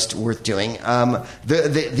a roast worth doing.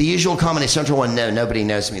 The usual Comedy Central one, no, nobody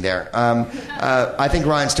knows me there. I think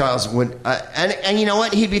Ryan Stiles would, and you know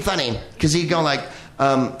what? He'd be funny because he'd go like,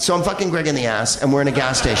 so I'm fucking Greg in the ass, and we're in a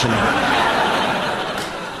gas station.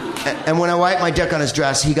 And when I wiped my dick on his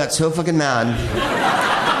dress, he got so fucking mad.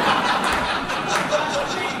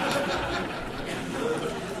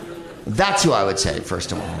 That's who I would say,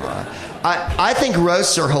 first of all. I think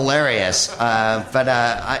roasts are hilarious, but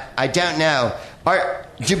I don't know.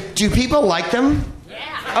 Do people like them?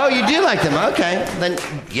 Yeah. Oh, you do like them? Okay. Then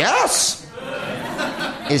yes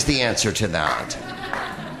is the answer to that.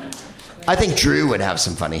 I think Drew would have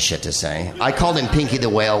some funny shit to say. I called him Pinky the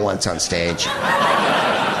Whale once on stage,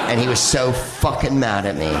 and he was so fucking mad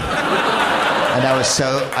at me. And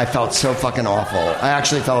I felt so fucking awful. I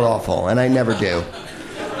actually felt awful, and I never do.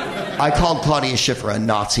 I called Claudia Schiffer a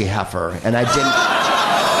Nazi heifer, and I didn't.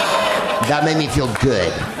 That made me feel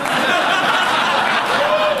good.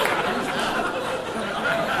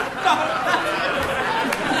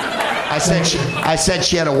 I said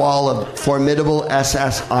she had a wall of formidable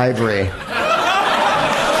SS ivory.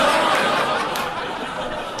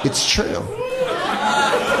 It's true.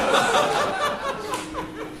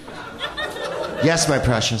 Yes, my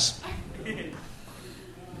precious.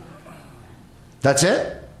 That's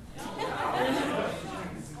it?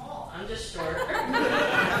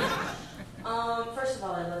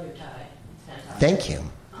 Thank you.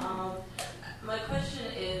 My question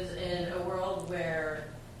is, in a world where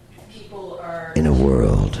people are... In a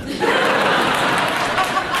world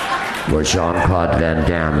where Jean-Claude Van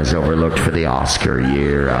Damme is overlooked for the Oscar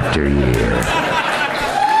year after year. I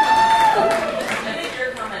think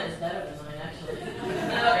your comment is better than mine, actually.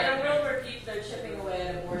 In a world where people are chipping away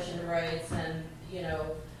at abortion rights and,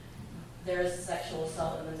 there's sexual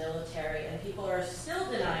assault in the military and people are still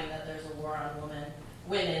denying that there's a war on women.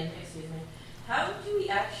 How do we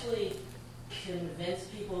actually convince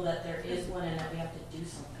people that there is one and that we have to do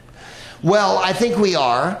something about it? Well, I think we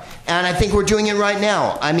are, and I think we're doing it right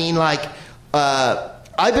now. I mean,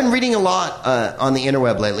 I've been reading a lot on the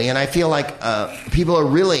interweb lately, and I feel like people are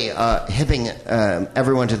really hipping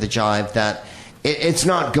everyone to the jive that it's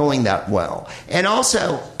not going that well. And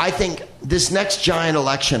also, I think this next giant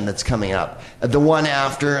election that's coming up, the one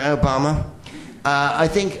after Obama, I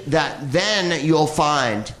think that then you'll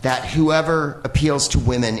find that whoever appeals to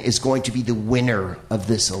women is going to be the winner of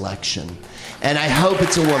this election. And I hope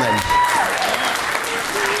it's a woman.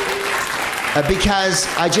 Because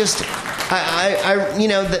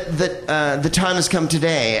the time has come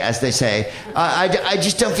today, as they say. I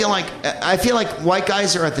just don't feel like... I feel like white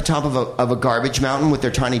guys are at the top of a garbage mountain with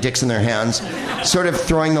their tiny dicks in their hands, sort of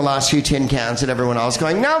throwing the last few tin cans at everyone else,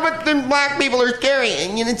 going, no, but the black people are scary,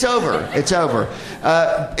 and it's over. It's over.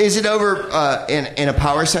 Is it over in a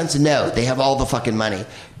power sense? No, they have all the fucking money.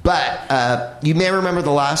 But you may remember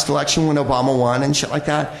the last election when Obama won and shit like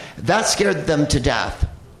that. That scared them to death.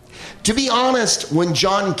 To be honest, when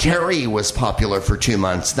John Kerry was popular for 2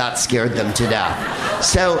 months, that scared them to death.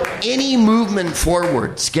 So any movement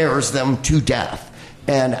forward scares them to death.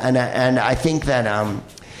 And I think that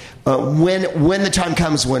when the time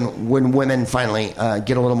comes when women finally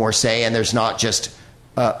get a little more say and there's not just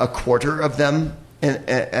a quarter of them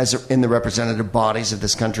in the representative bodies of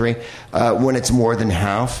this country, when it's more than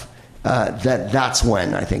half, that's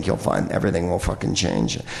when I think you'll find everything will fucking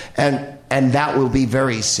change. And that will be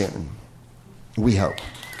very soon. We hope.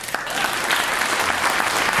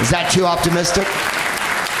 Is that too optimistic?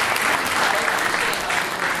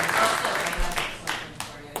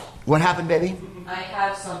 What happened, baby? I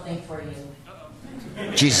have something for you.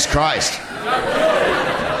 Jesus Christ.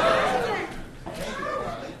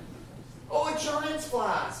 Oh, a Giants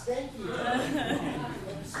flask. Thank you. Thank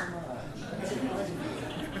you so much.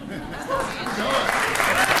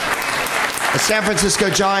 The San Francisco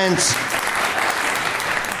Giants.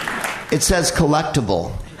 It says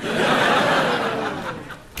collectible.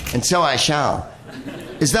 And so I shall.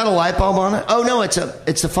 Is that a light bulb on it? Oh no, it's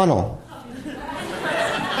a funnel.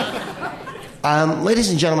 Ladies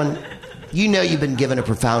and gentlemen, you know you've been given a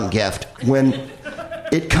profound gift when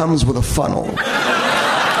it comes with a funnel.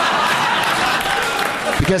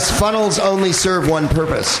 Because funnels only serve one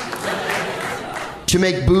purpose: to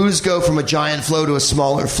make booze go from a giant flow to a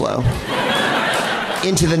smaller flow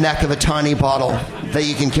into the neck of a tiny bottle that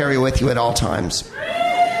you can carry with you at all times.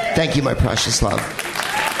 Thank you, my precious love.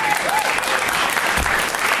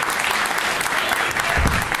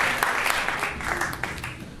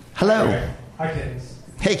 Hello. Hi, kittens.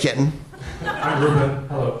 Hey, kitten. I'm Ruben.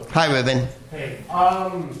 Hello. Hi, Ruben. Hey.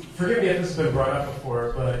 Forgive me if this has been brought up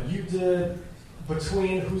before, but you did,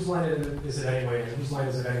 between Whose Line Is It Anyway and Whose Line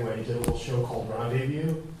Is It Anyway, you did a little show called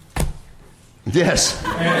Rendezvous. Yes.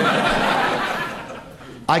 And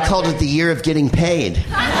I called it the year of getting paid.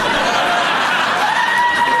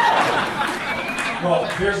 well,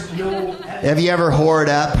 there's no... Have you ever whored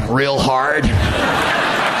up real hard?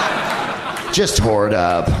 Just whored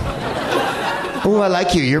up. Oh, I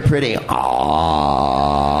like you. You're pretty. Oh,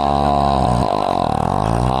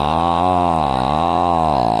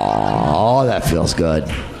 that feels good.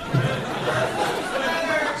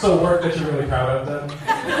 So work that you're really proud of, then?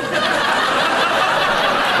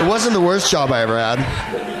 It wasn't the worst job I ever had. I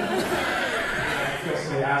feel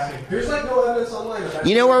silly asking. There's like no evidence online of that.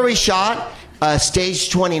 You know where we shot?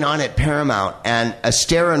 Stage 29 at Paramount, and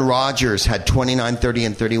Astaire and Rogers had 29, 30,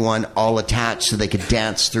 and 31 all attached so they could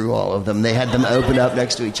dance through all of them. They had them open up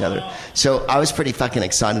next to each other. So I was pretty fucking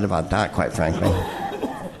excited about that, quite frankly.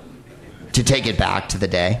 To take it back to the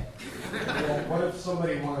day. Well, what if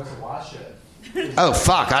somebody wanted to watch it? Oh,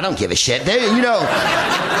 fuck, I don't give a shit.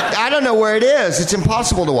 I don't know where it is. It's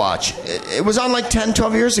impossible to watch. It was on like 10,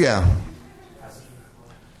 12 years ago.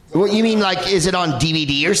 What you mean, like, is it on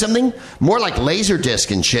DVD or something? More like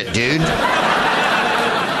Laserdisc and shit, dude.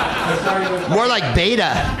 More like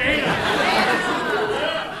Beta.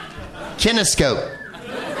 Kinescope.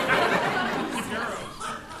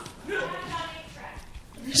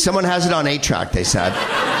 Someone has it on 8-track, they said.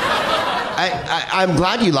 I'm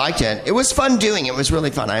glad you liked it. It was fun doing it. It was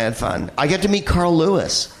really fun. I had fun. I get to meet Carl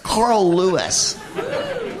Lewis. Carl Lewis.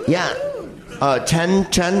 Yeah. 10,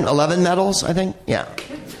 11 medals, I think. Yeah.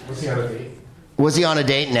 Was he on a date? Was he on a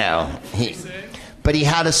date? No. But he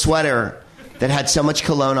had a sweater that had so much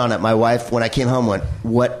cologne on it. My wife, when I came home, went,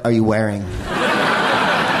 "What are you wearing?"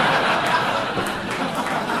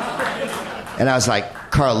 And I was like,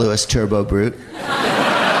 "Carl Lewis Turbo Brute."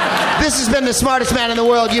 This has been the smartest man in the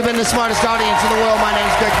world. You've been the smartest audience in the world. My name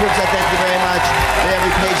is Greg Brooks. I thank you very much. At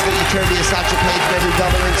every page that you turn, be a Satchel page. For every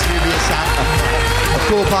double interview, be a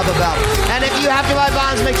cool Papa Bell. And if you have to buy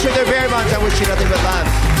bonds, make sure they're bear bonds. I wish you nothing but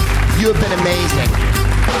love. You have been amazing.